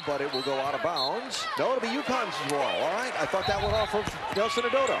Adota, but it will go out of bounds. No, it'll be UConn's ball. All right, I thought that went off of Nelson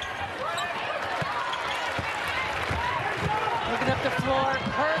Adota. Looking up the floor,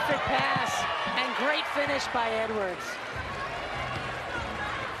 perfect pass, and great finish by Edwards.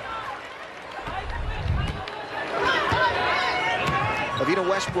 Lavina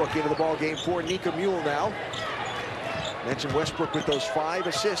Westbrook into the ball game for Nika Mule now. Mentioned Westbrook with those 5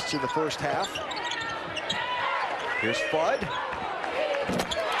 assists in the first half. Here's Fudd.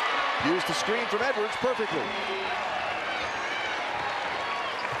 Used the screen from Edwards perfectly.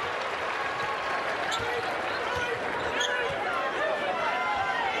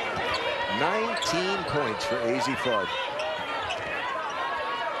 $19 points for AZ Fudd.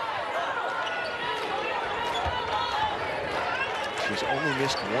 She's only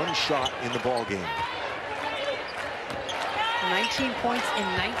missed 1 shot in the ball game. 19 points in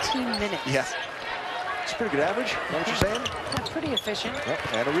 19 minutes. Yes. It's Pretty good average, know what you're saying? Yeah, pretty efficient.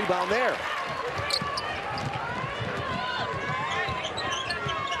 Yep, and a rebound there.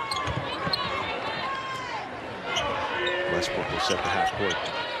 Westbrook will set the half court.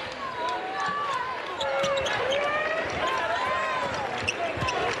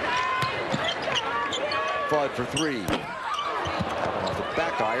 Flood for three. Off the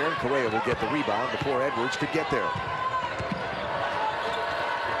back iron, Correa will get the rebound before Edwards could get there.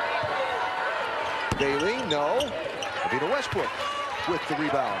 Bailey, no. Avina Westbrook with the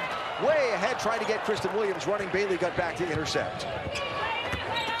rebound. Way ahead, trying to get Kristen Williams running. Bailey got back to intercept.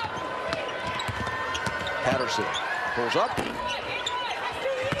 Patterson pulls up.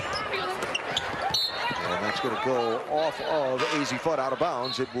 And that's going to go off of AZ Fudd out of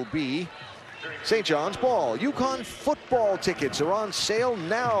bounds. It will be St. John's ball. UConn football tickets are on sale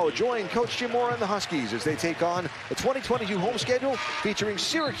now. Join Coach Jim Mora and the Huskies as they take on the 2022 home schedule featuring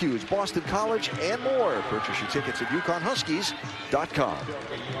Syracuse, Boston College, and more. Purchase your tickets at UConnHuskies.com.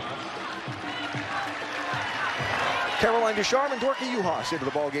 Caroline Ducharme and Dorka Juhas into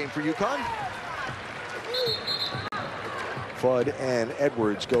the ball game for UConn. Fudd and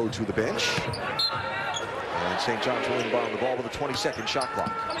Edwards go to the bench. And St. John's will inbound the ball with a 20-second shot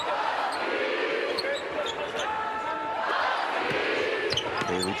clock.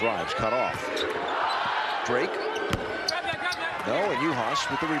 Bailey drives, cut off. Drake. No, and Juhas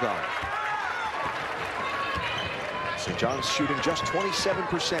with the rebound. St. John's shooting just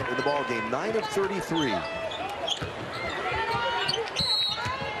 27% in the ball game, 9 of 33.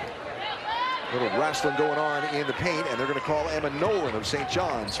 Little wrestling going on in the paint, and they're going to call Emma Nolan of St.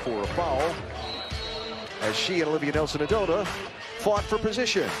 John's for a foul as she and Olivia Nelson-Adota fought for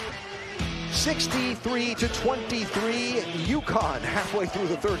position. 63-23, UConn halfway through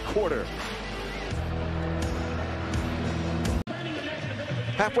the third quarter.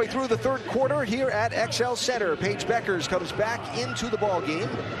 Halfway through the third quarter here at XL Center. Paige Beckers comes back into the ball game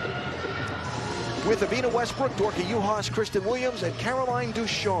with Avina Westbrook, Dorka Juhas, Kristen Williams, and Caroline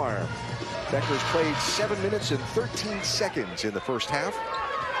Ducharme. Beckers played 7 minutes and 13 seconds in the first half.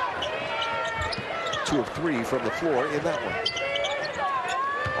 2 of 3 from the floor in that one.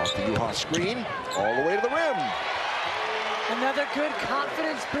 Off the Juhas screen, all the way to the rim. Another good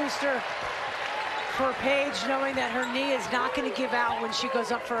confidence booster for Paige, knowing that her knee is not going to give out when she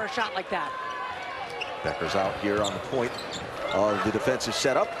goes up for a shot like that. Beckers out here on the point of the defensive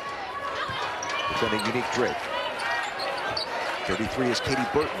setup. Defending Unique Drake. 33 is Katie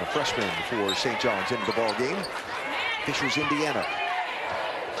Burton, a freshman for St. John's, into the ball game. Fishers, Indiana.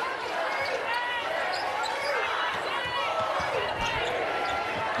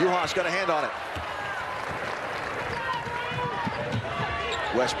 Juhas got a hand on it.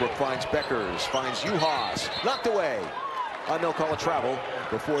 Westbrook finds Beckers, finds Juhas, knocked away. On no call of travel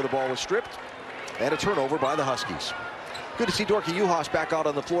before the ball was stripped. And a turnover by the Huskies. Good to see Dorka Juhas back out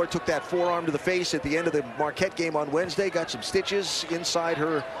on the floor. Took that forearm to the face at the end of the Marquette game on Wednesday. Got some stitches inside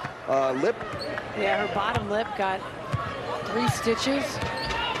her lip. Yeah, her bottom lip got 3 stitches.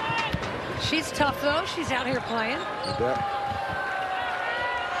 She's tough, though. She's out here playing. You bet.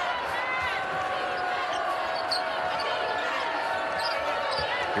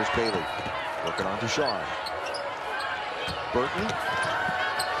 Here's Bailey, working on Ducharme. Burton,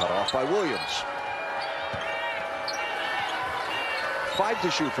 cut off by Williams. 5 to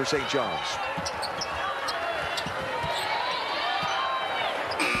shoot for St. John's.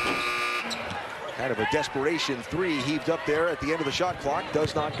 Kind of a desperation 3 heaved up there at the end of the shot clock.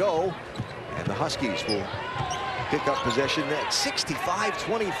 Does not go. And the Huskies will pick up possession at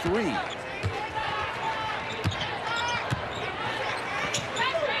 65-23.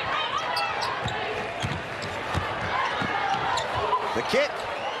 The kick,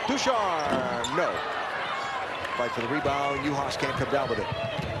 Ducharme, no. Fight for the rebound, Juhas can't come down with it.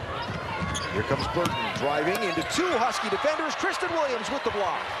 Here comes Burton, driving into 2 Husky defenders. Kristen Williams with the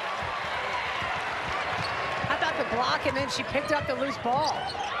block. How about the block, and then she picked up the loose ball.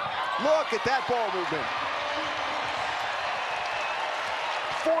 Look at that ball movement.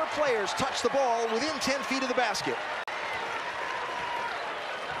 4 players touch the ball within 10 feet of the basket.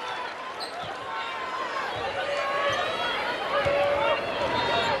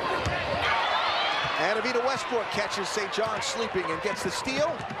 And Avina Westbrook catches St. John's sleeping and gets the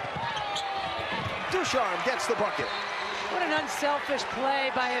steal. Ducharme gets the bucket. What an unselfish play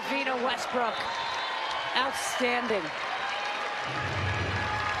by Avina Westbrook. Outstanding.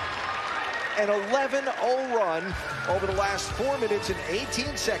 An 11-0 run over the last 4 minutes and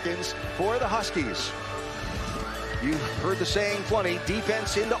 18 seconds for the Huskies. You heard the saying plenty,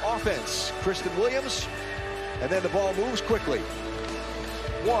 defense into offense. Kristen Williams, and then the ball moves quickly.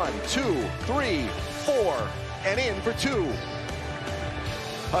 1, 2, 3, 4, and in for 2.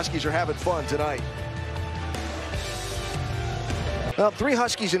 Huskies are having fun tonight. 3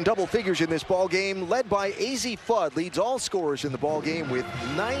 Huskies in double figures in this ball game, led by AZ Fudd, leads all scorers in the ball game with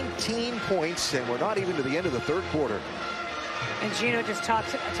 19 points, and we're not even to the end of the third quarter. And Gino just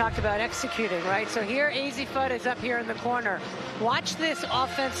talked about executing, right? So here, AZ Fudd is up here in the corner. Watch this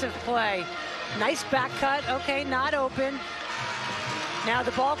offensive play. Nice back cut. Okay, not open. Now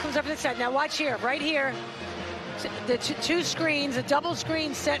the ball comes up to the side. Now watch here, right here. The 2 screens, a double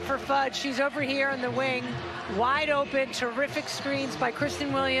screen set for Fudd. She's over here in the wing, wide open. Terrific screens by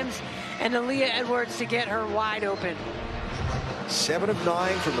Kristen Williams and Aaliyah Edwards to get her wide open. 7 of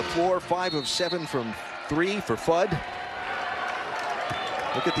 9 from the floor, 5 of 7 from 3 for Fudd.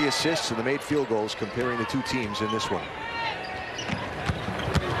 Look at the assists and the made field goals comparing the 2 teams in this one.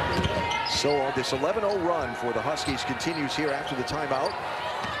 So this 11-0 run for the Huskies continues here after the timeout.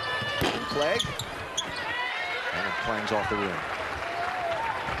 Clegg. And it clangs off the rim.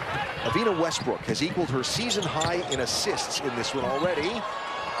 Avina Westbrook has equaled her season high in assists in this one already.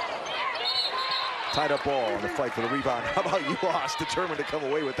 Tied up ball in the fight for the rebound. How about Juhas, determined to come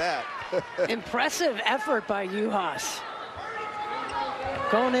away with that? Impressive effort by Juhas.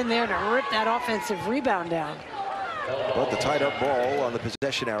 Going in there to rip that offensive rebound down. But the tied up ball on the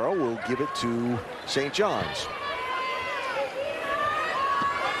possession arrow will give it to St. John's.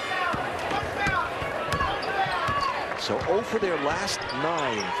 So 0 for their last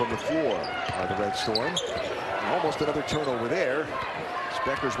 9 from the floor are the Red Storm. And almost another turnover there.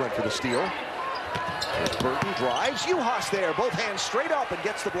 Speckers went for the steal. There's Burton, drives. Juhas there, both hands straight up and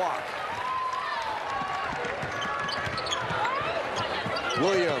gets the block.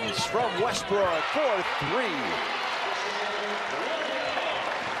 Williams from Westbrook for 3.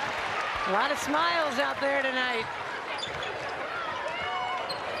 A lot of smiles out there tonight.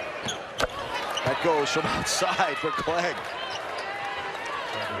 That goes from outside for Clegg.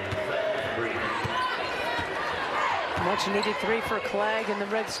 Much needed 3 for Clegg and the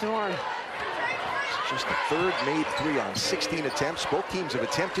Red Storm. Just the 3rd made 3 on 16 attempts. Both teams have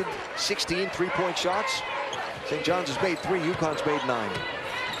attempted 16 3-point shots. St. John's has made 3, UConn's made 9.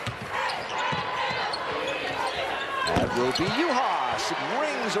 That will be Juhas. It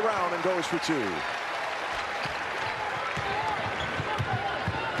rings around and goes for 2.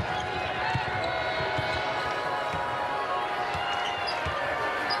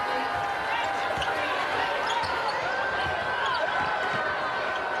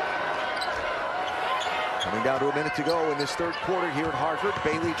 Coming down to a minute to go in this third quarter here at Hartford.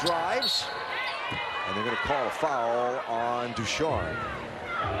 Bailey drives. And they're going to call a foul on Ducharme.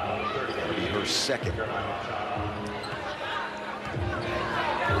 That'll be her 2nd.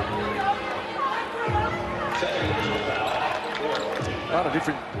 A lot of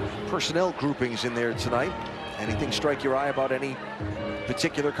different personnel groupings in there tonight. Anything strike your eye about any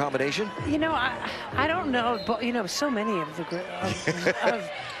particular combination? You know, I don't know, but you know, so many of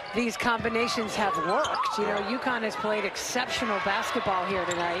these combinations have worked. You know, UConn has played exceptional basketball here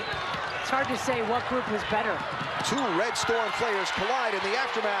tonight. It's hard to say what group was better. 2 Red Storm players collide in the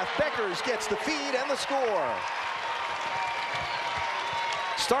aftermath. Beckers gets the feed and the score.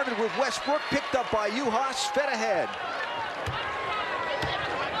 Started with Westbrook, picked up by Juhas, fed ahead.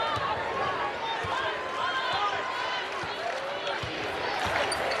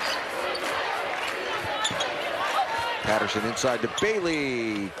 Patterson inside to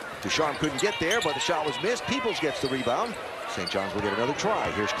Bailey. Ducharme couldn't get there, but the shot was missed. Peoples gets the rebound. St. John's will get another try.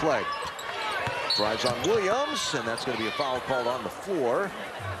 Here's Clegg. Drives on Williams, and that's going to be a foul called on the floor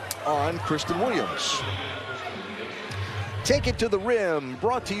on Kristen Williams. Take it to the rim,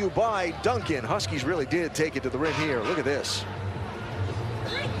 brought to you by Duncan. Huskies really did take it to the rim here. Look at this.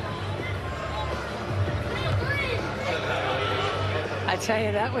 I tell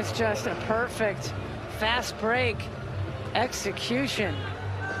you, that was just a perfect fast break execution.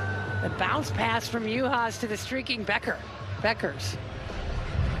 The bounce pass from Juhas to the streaking Beckers.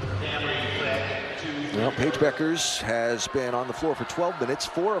 Well, Paige Beckers has been on the floor for 12 minutes,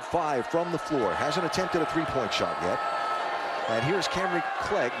 4 of 5 from the floor. Hasn't attempted a 3-point shot yet. And here's Camry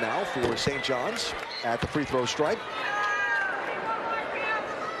Clegg now for St. John's at the free throw stripe.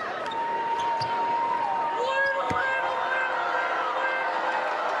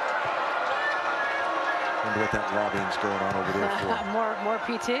 Wonder what that lobbying's going on over there for. More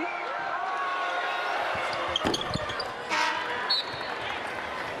PT.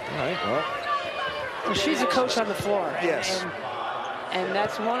 All right, well, she's a coach on the floor. Yes. And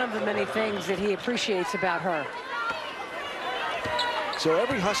that's one of the many things that he appreciates about her. So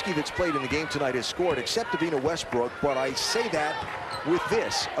every Husky that's played in the game tonight has scored except Avina Westbrook, but I say that with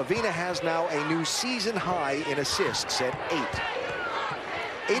this. Avina has now a new season high in assists at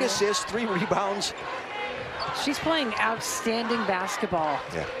 8. 8 assists, 3 rebounds. She's playing outstanding basketball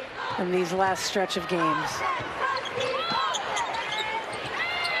in these last stretch of games.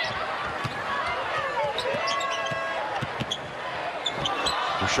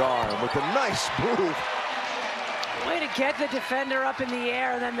 Ducharme with a nice move. Way to get the defender up in the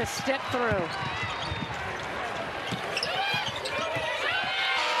air, then the step through.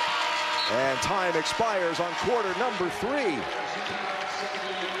 And time expires on quarter number 3.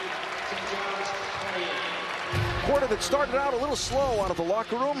 Quarter that started out a little slow out of the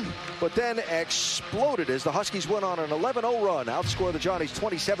locker room, but then exploded as the Huskies went on an 11-0 run. Outscore the Johnnies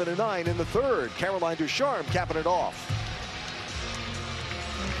 27-9 in the third. Caroline Ducharme capping it off.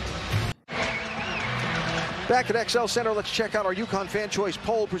 Back at XL Center, let's check out our UConn Fan Choice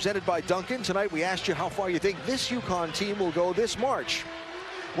poll presented by Duncan. Tonight we asked you how far you think this UConn team will go this March.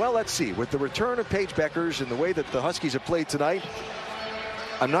 Well, let's see. With the return of Paige Beckers and the way that the Huskies have played tonight,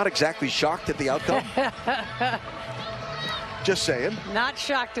 I'm not exactly shocked at the outcome. Just saying. Not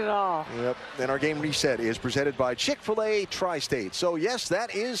shocked at all. Yep. And our game reset is presented by Chick-fil-A Tri-State. So, yes,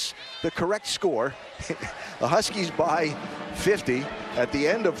 that is the correct score. The Huskies by 50 at the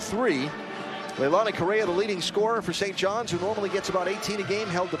end of 3. Leilani Correa, the leading scorer for St. John's, who normally gets about 18 a game,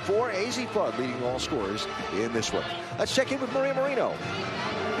 held to 4. AZ Fudd leading all scorers in this one. Let's check in with Maria Marino.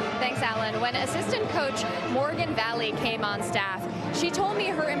 Thanks, Alan. When assistant coach Morgan Valley came on staff, she told me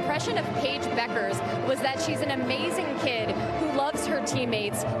her impression of Paige Beckers was that she's an amazing kid who loves her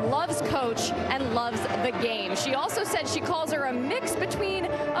teammates, loves coach, and loves the game. She also said she calls her a mix between,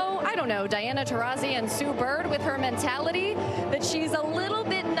 I don't know, Diana Taurasi and Sue Bird with her mentality, that she's a little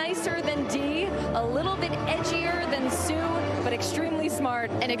bit nicer than Dee, a little bit edgier than Sue, but extremely smart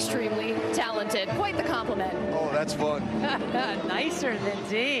and extremely talented. Quite the compliment. Oh, that's fun. Nicer than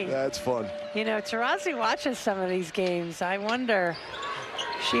Dee. That's fun. You know, Taurasi watches some of these games. I wonder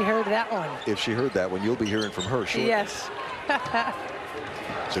if she heard that one. If she heard that one, you'll be hearing from her shortly. Yes.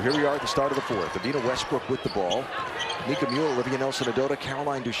 So here we are at the start of the fourth. Avina Westbrook with the ball. Nika Mule, Olivia Nelson-Adota,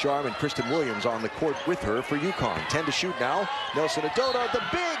 Caroline Ducharme, and Kristen Williams on the court with her for UConn. 10 to shoot now. Nelson-Adota, the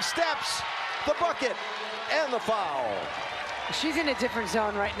big steps, the bucket, and the foul. She's in a different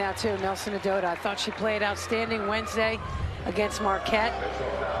zone right now, too, Nelson-Adota. I thought she played outstanding Wednesday against Marquette.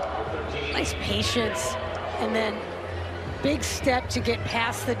 Nice patience, and then big step to get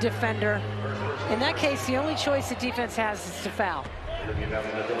past the defender. In that case, the only choice the defense has is to foul.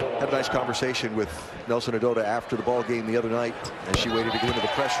 Had a nice conversation with Nelson-Adota after the ball game the other night as she waited to go into the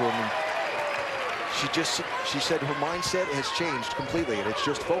press room. And she said her mindset has changed completely, and it's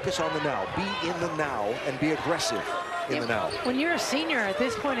just focus on the now, be in the now, and be aggressive in the now. When you're a senior at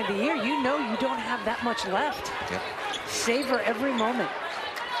this point of the year, you know you don't have that much left. Yep. Savor every moment.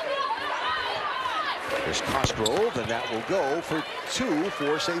 There's Cosgrove, and that will go for 2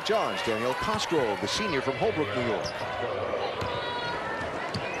 for St. John's. Danielle Cosgrove, the senior from Holbrook, New York.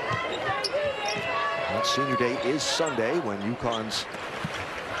 Well, senior day is Sunday when UConn's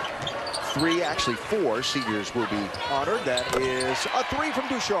 4 seniors will be honored. That is a 3 from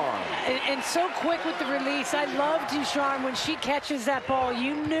Ducharme. And so quick with the release. I love Ducharme. When she catches that ball,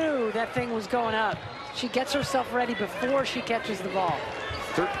 you knew that thing was going up. She gets herself ready before she catches the ball.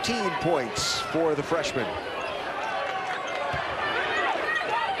 13 points for the freshman.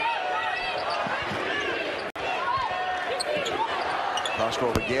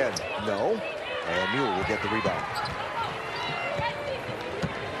 Cosgrove again. No. And Mule will get the rebound.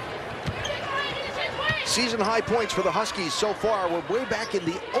 Season high points for the Huskies so far. We're way back in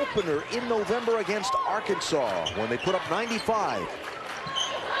the opener in November against Arkansas when they put up 95.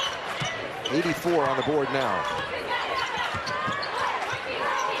 84 on the board now.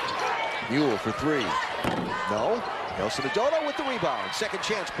 Mule for 3. No. Nelson-Adota with the rebound. Second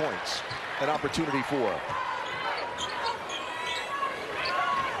chance points. An opportunity for.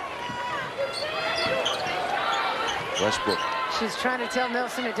 Westbrook. She's trying to tell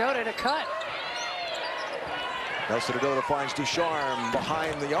Nelson-Adota to cut. Nelson-Adota finds Ducharme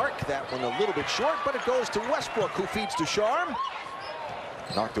behind the arc. That one a little bit short, but it goes to Westbrook, who feeds Ducharme.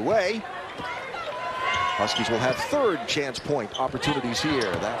 Knocked away. Huskies will have third chance point opportunities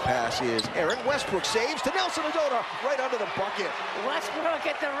here. That pass is Aaron. Westbrook saves to Nelson-Adota right under the bucket. Westbrook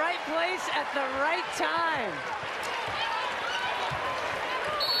at the right place at the right time.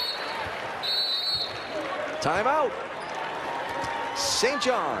 Timeout. St.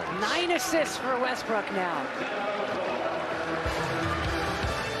 John's. 9 assists for Westbrook now.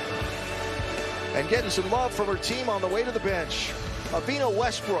 And getting some love from her team on the way to the bench. Avina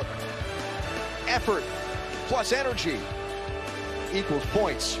Westbrook. Effort plus energy equals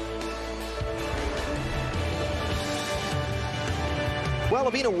points. Well,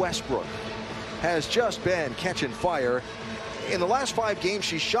 Avina Westbrook has just been catching fire. In the last 5 games,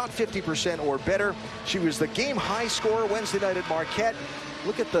 she shot 50% or better. She was the game high scorer Wednesday night at Marquette.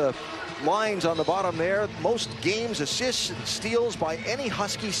 Look at the lines on the bottom there. Most games, assists, and steals by any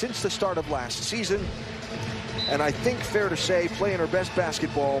Husky since the start of last season. And I think fair to say, playing her best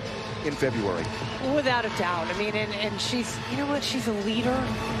basketball in February. Without a doubt. I mean, and she's, you know what, she's a leader.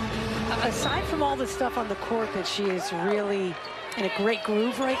 Aside from all the stuff on the court that she is really in a great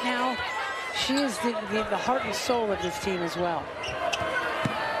groove right now, she is the heart and soul of this team as well.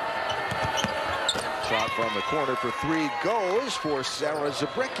 Shot from the corner for 3 goes for Sarah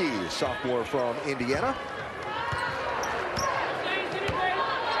Zabrecki, sophomore from Indiana.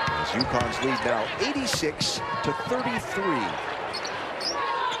 As UConn's lead now 86-33.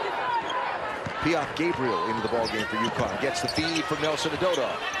 Piaf Gabriel into the ballgame for UConn. Gets the feed from Nelson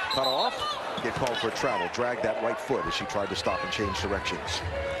Adota. Cut off. Get called for a travel. Dragged that right foot as she tried to stop and change directions.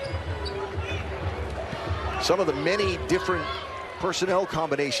 Some of the many different personnel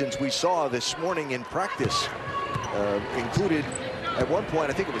combinations we saw this morning in practice included, at one point,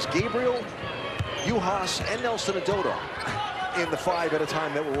 I think it was Gabriel, Juhas, and Nelson Adota in the 5 at a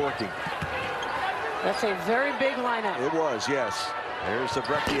time that were working. That's a very big lineup. It was, yes. There's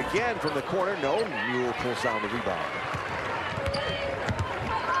Zabrecki again from the corner. No, Mule pulls down the rebound.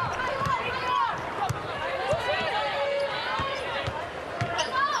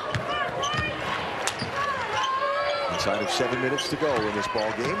 Inside of 7 minutes to go in this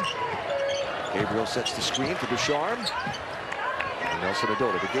ball game. Gabriel sets the screen for Ducharme. And Nelson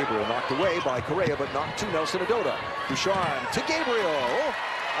Adota to Gabriel, knocked away by Correa, but not to Nelson Adota. Ducharme to Gabriel,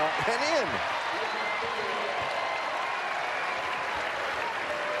 and in.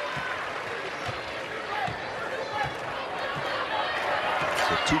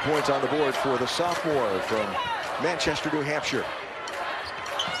 So 2 points on the board for the sophomore from Manchester, New Hampshire.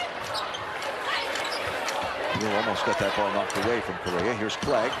 Almost got that ball knocked away from Correa. Here's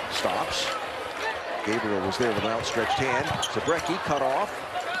Clegg, stops. Gabriel was there with an outstretched hand. Zabrecki cut off.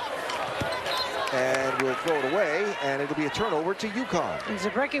 And will throw it away, and it'll be a turnover to UConn. And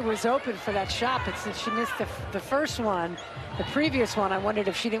Zabrecki was open for that shot, but since she missed the first one, the previous one, I wondered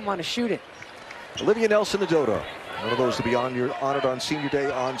if she didn't want to shoot it. Olivia Nelson Adota, one of those to be honored on Senior Day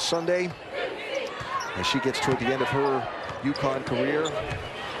on Sunday. As she gets toward the end of her UConn career.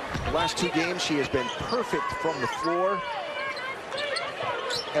 The last 2 games, she has been perfect from the floor.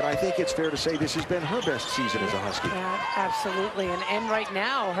 And I think it's fair to say this has been her best season as a Husky. Yeah, absolutely. And right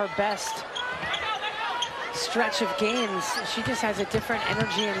now, her best stretch of games, she just has a different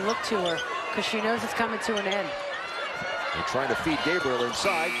energy and look to her because she knows it's coming to an end. They're trying to feed Gabriel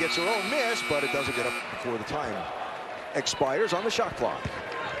inside, gets her own miss, but it doesn't get up before the time expires on the shot clock.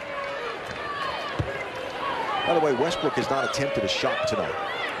 By the way, Westbrook has not attempted a shot tonight.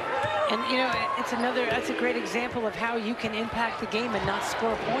 And, you know, that's a great example of how you can impact the game and not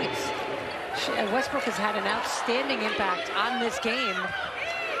score points. Westbrook has had an outstanding impact on this game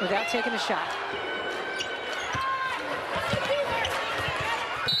without taking a shot.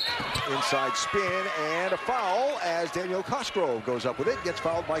 Inside spin and a foul as Danielle Cosgrove goes up with it, gets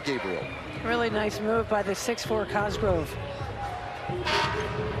fouled by Gabriel. Really nice move by the 6'4" Cosgrove.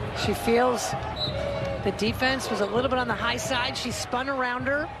 She feels the defense was a little bit on the high side. She spun around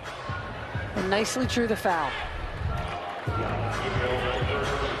her and nicely drew the foul.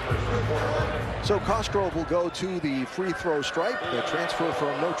 So Cosgrove will go to the free throw stripe, the transfer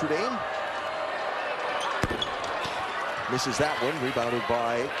from Notre Dame. Misses that one, rebounded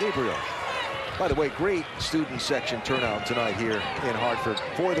by Gabriel. By the way, great student section turnout tonight here in Hartford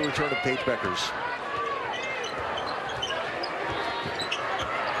for the return of Paige Bueckers.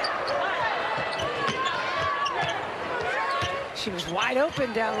 She was wide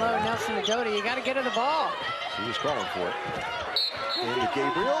open down low, Nelson Adota. You got to get her the ball. She was calling for it. Into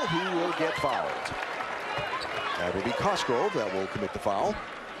Gabriel, who will get fouled. That will be Cosgrove that will commit the foul.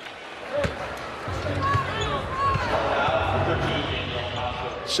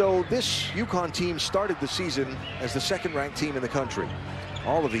 So this UConn team started the season as the 2nd-ranked team in the country.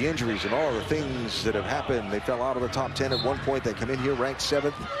 All of the injuries and all of the things that have happened, they fell out of the top 10 at one point. They come in here ranked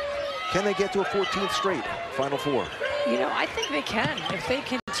 7th. Can they get to a 14th straight Final Four? You know, I think they can. If they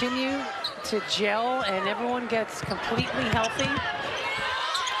continue to gel and everyone gets completely healthy,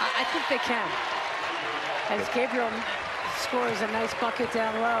 I think they can. As Gabriel scores a nice bucket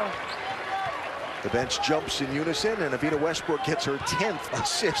down low. The bench jumps in unison, and Avina Westbrook gets her 10th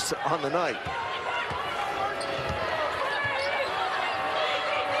assist on the night.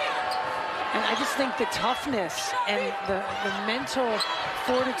 I just think the toughness and the mental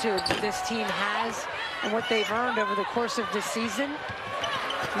fortitude that this team has and what they've earned over the course of this season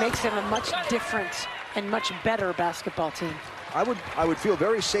makes them a much different and much better basketball team. I would feel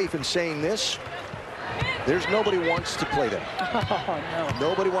very safe in saying this. There's nobody wants to play them. Oh, no.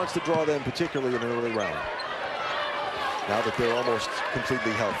 Nobody wants to draw them, particularly in an early round, now that they're almost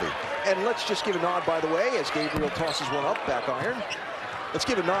completely healthy. And let's just give a nod, by the way, as Gabriel tosses one up, back iron. Let's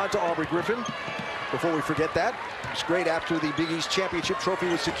give a nod to Aubrey Griffin before we forget that. It's great after the Big East Championship trophy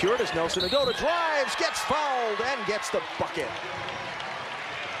was secured as Nelson Agoda drives, gets fouled, and gets the bucket.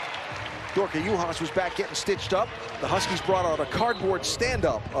 Dorka Juhas was back getting stitched up. The Huskies brought out a cardboard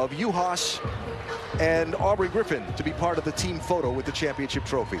stand-up of Juhas and Aubrey Griffin to be part of the team photo with the championship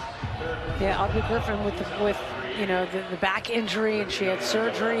trophy. Yeah, Aubrey Griffin with you know, the back injury, and she had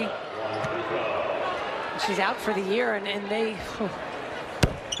surgery. She's out for the year, and they,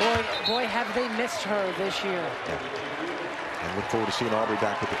 boy, have they missed her this year. Yeah. And look forward to seeing Aubrey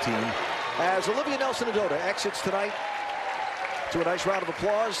back with the team as Olivia Nelson-Agoda exits tonight to a nice round of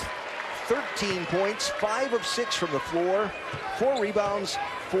applause. 13 points, 5 of 6 from the floor, 4 rebounds,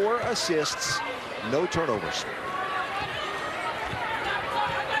 4 assists, no turnovers.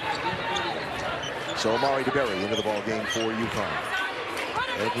 So Amari DeBerry into the ball game for UConn.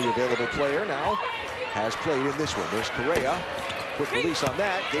 Every available player now has played in this one. There's Correa. Quick release on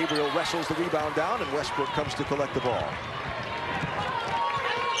that. Gabriel wrestles the rebound down, and Westbrook comes to collect the ball.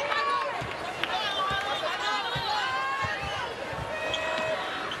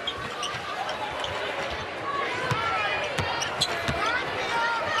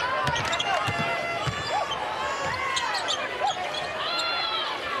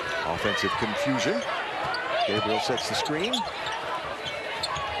 Offensive confusion. Gabriel sets the screen.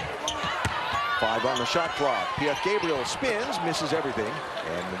 5 on the shot clock. P.F. Gabriel spins, misses everything,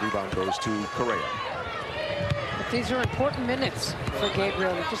 and the rebound goes to Correa. But these are important minutes for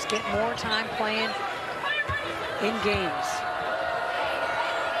Gabriel to just get more time playing in games.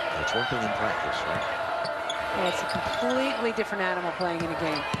 That's one thing in practice, right? Yeah, it's a completely different animal playing in a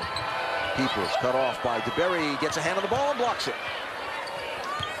game. Peoples cut off by DeBerry, gets a hand on the ball and blocks it.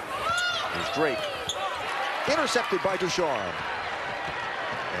 Here's Drake. Intercepted by Ducharme.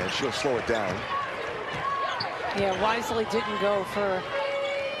 And she'll slow it down. Yeah, Wisely didn't go for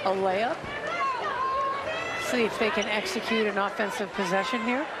a layup. See if they can execute an offensive possession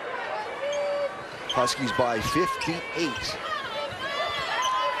here. Huskies by 58.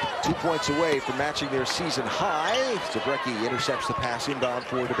 2 points away from matching their season high. Zabrecki intercepts the pass inbound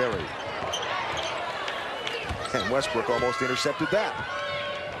for DeBerry. And Westbrook almost intercepted that.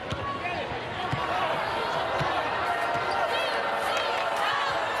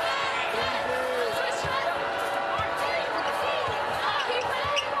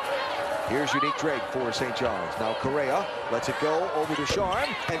 Here's Unique Drake for St. John's. Now Correa lets it go over to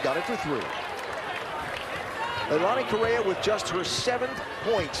Ducharme and got it for 3. Leilani Correa with just her 7th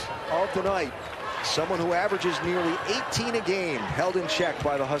point of the night. Someone who averages nearly 18 a game, held in check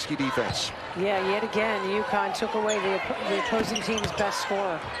by the Husky defense. Yeah, yet again, UConn took away the opposing team's best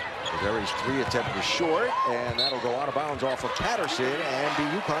scorer. DeBerry's 3 attempt was short, and that'll go out of bounds off of Patterson and be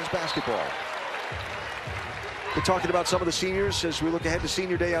UConn's basketball. We're talking about some of the seniors as we look ahead to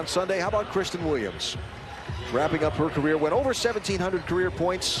senior day on Sunday. How about Kristen Williams? Wrapping up her career, went over 1,700 career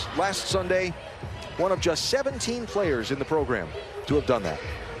points last Sunday. One of just 17 players in the program to have done that.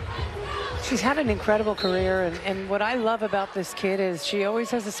 She's had an incredible career, and what I love about this kid is she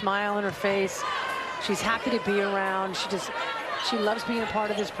always has a smile on her face. She's happy to be around. She loves being a part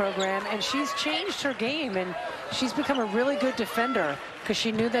of this program, and she's changed her game, and she's become a really good defender because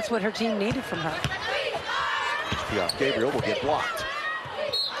she knew that's what her team needed from her. P.F. Gabriel will get blocked,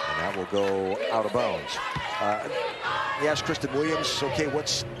 and that will go out of bounds. He asked Kristen Williams, okay,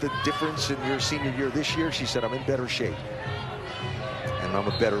 what's the difference in your senior year this year? She said, I'm in better shape, and I'm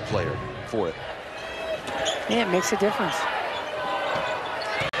a better player for it. Yeah, it makes a difference.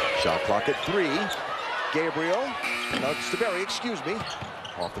 Shot clock at 3. Gabriel, no, it's DeBerry, excuse me,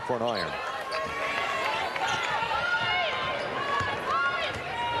 off the front iron.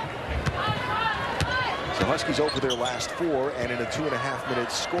 The Huskies over their last 4 and in a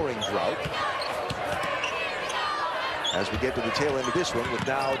 2.5-minute scoring drought. As we get to the tail end of this one with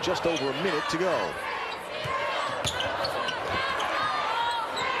now just over a minute to go.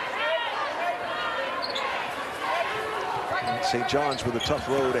 St. John's with a tough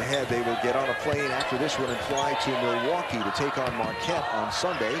road ahead. They will get on a plane after this one and fly to Milwaukee to take on Marquette on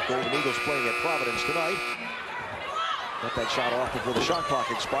Sunday. Golden Eagles playing at Providence tonight. Got that shot off before the shot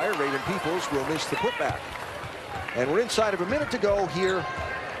clock expired. Raven Peoples will miss the putback. And we're inside of a minute to go here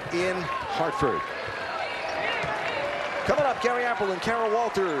in Hartford. Coming up, Gary Apple and Kara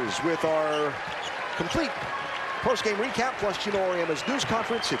Walters with our complete post-game recap, plus Gino Auriemma's news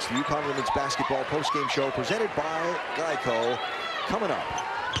conference. It's the UConn Women's Basketball post-game show presented by Geico. Coming up.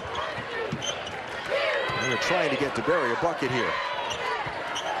 They're trying to get to bury a bucket here.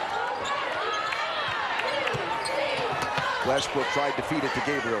 Westbrook tried to feed it to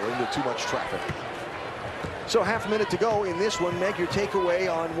Gabriel into too much traffic. So half a minute to go in this one. Meg, your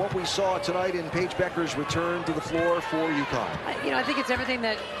takeaway on what we saw tonight in Paige Becker's return to the floor for UConn. I think it's everything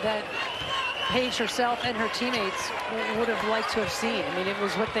that Paige herself and her teammates would have liked to have seen. I mean, it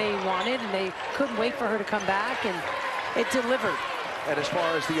was what they wanted, and they couldn't wait for her to come back, and it delivered. And as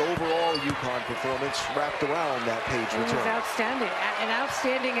far as the overall UConn performance wrapped around that Paige return. It was outstanding. An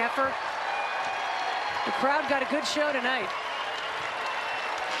outstanding effort. The crowd got a good show tonight.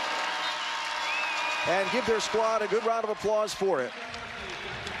 And give their squad a good round of applause for it.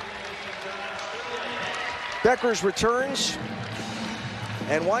 Becker's returns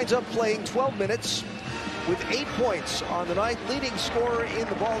and winds up playing 12 minutes with 8 points on the night. Leading scorer in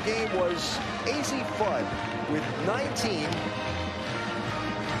the ball game was Azzi Fudd with 19,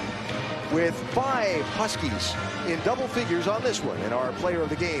 with 5 Huskies in double figures on this one. And our player of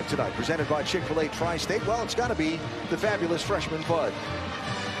the game tonight, presented by Chick-fil-A Tri-State, well, it's got to be the fabulous freshman Fudd.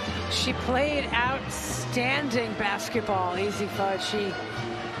 She played outstanding basketball, Azzi Fudd.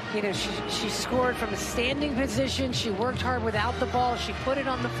 She scored from a standing position. She worked hard without the ball. She put it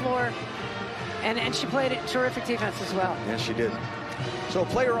on the floor, and she played terrific defense as well. Yes, she did. So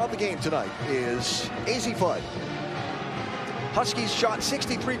player of the game tonight is Azzi Fudd. Huskies shot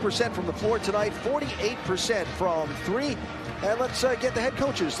 63% from the floor tonight, 48% from 3. And let's get the head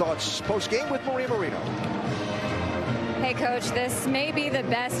coach's thoughts post-game with Maria Marino. Hey, Coach, this may be the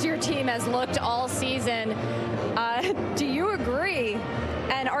best your team has looked all season. Do you agree?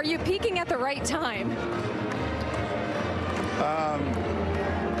 And are you peaking at the right time?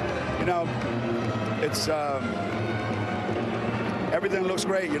 It's everything looks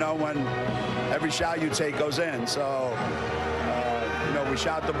great, when every shot you take goes in. So, we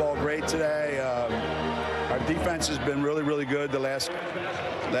shot the ball great today. Our defense has been really, really good the last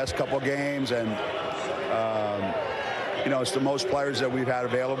couple of games, and it's the most players that we've had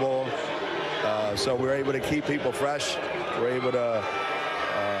available. So we're able to keep people fresh. We're able to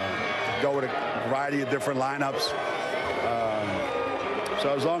go with a variety of different lineups.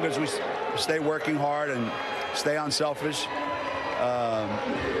 So as long as we stay working hard and stay unselfish,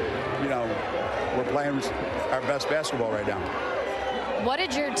 we're playing our best basketball right now. What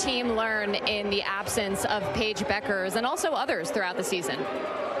did your team learn in the absence of Paige Beckers and also others throughout the season?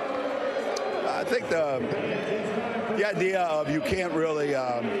 I think the idea of you can't really,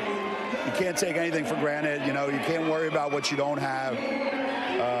 you can't take anything for granted. You can't worry about what you don't have.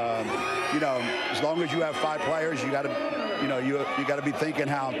 As long as you have 5 players, you got to, you got to be thinking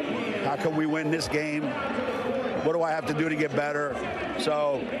how can we win this game? What do I have to do to get better?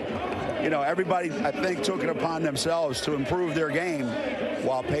 So, everybody, I think, took it upon themselves to improve their game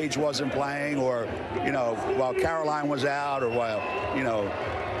while Paige wasn't playing, or, while Caroline was out, or while,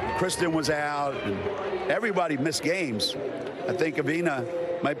 Kristen was out. Everybody missed games. I think Avina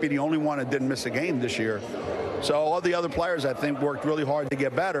might be the only one that didn't miss a game this year. So all the other players, I think, worked really hard to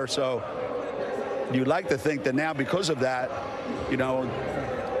get better. So you'd like to think that now, because of that,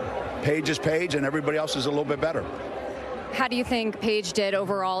 Paige is Paige and everybody else is a little bit better. How do you think Paige did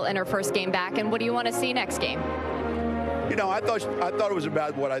overall in her first game back, and what do you want to see next game? I thought it was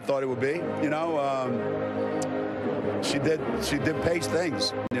about what I thought it would be. She did Paige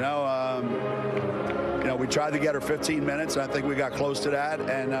things. We tried to get her 15 minutes, and I think we got close to that.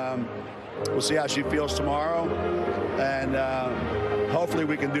 And we'll see how she feels tomorrow, and hopefully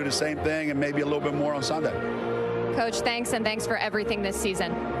we can do the same thing and maybe a little bit more on Sunday. Coach, thanks, and thanks for everything this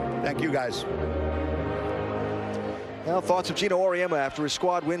season. Thank you, guys. Now, thoughts of Gino Auriemma after his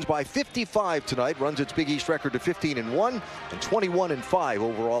squad wins by 55 tonight, runs its Big East record to 15-1 and 21-5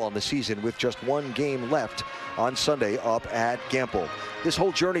 overall on the season, with just 1 game left on Sunday up at Gampel. This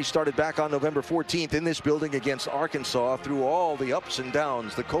whole journey started back on November 14th in this building against Arkansas, through all the ups and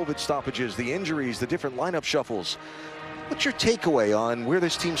downs, the COVID stoppages, the injuries, the different lineup shuffles. What's your takeaway on where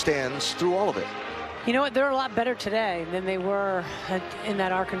this team stands through all of it? You know what? They're a lot better today than they were in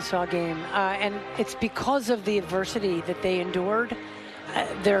that Arkansas game. And it's because of the adversity that they endured.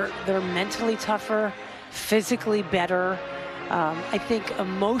 They're mentally tougher, physically better. I think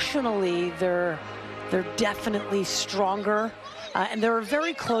emotionally they're definitely stronger. And they're a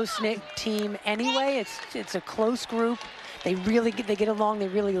very close-knit team anyway. It's a close group. They get along. They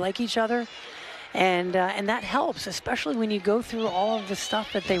really like each other. And that helps, especially when you go through all of the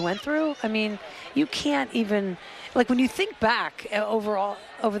stuff that they went through. I mean, you can't even, like, when you think back overall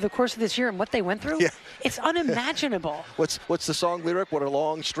over the course of this year and what they went through, it's unimaginable. What's the song lyric? What a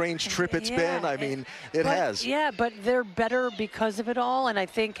long, strange trip it's been. I mean, it has. Yeah, but they're better because of it all. And I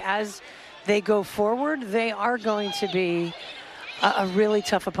think as they go forward, they are going to be a really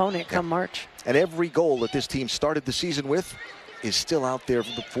tough opponent come March. And every goal that this team started the season with is still out there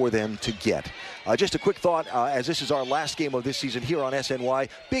for them to get. Just a quick thought, as this is our last game of this season here on SNY,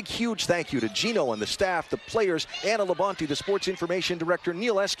 big, huge thank you to Gino and the staff, the players, Anna Labonte, the sports information director,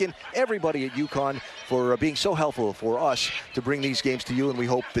 Neil Eskin, everybody at UConn for being so helpful for us to bring these games to you, and we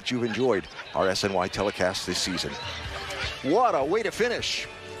hope that you've enjoyed our SNY telecast this season. What a way to finish.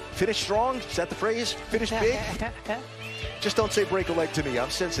 Finish strong, is that the phrase? Finish big? Just don't say break a leg to me.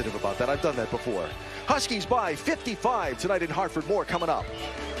 I'm sensitive about that. I've done that before. Huskies by 55 tonight in Hartford. More coming up.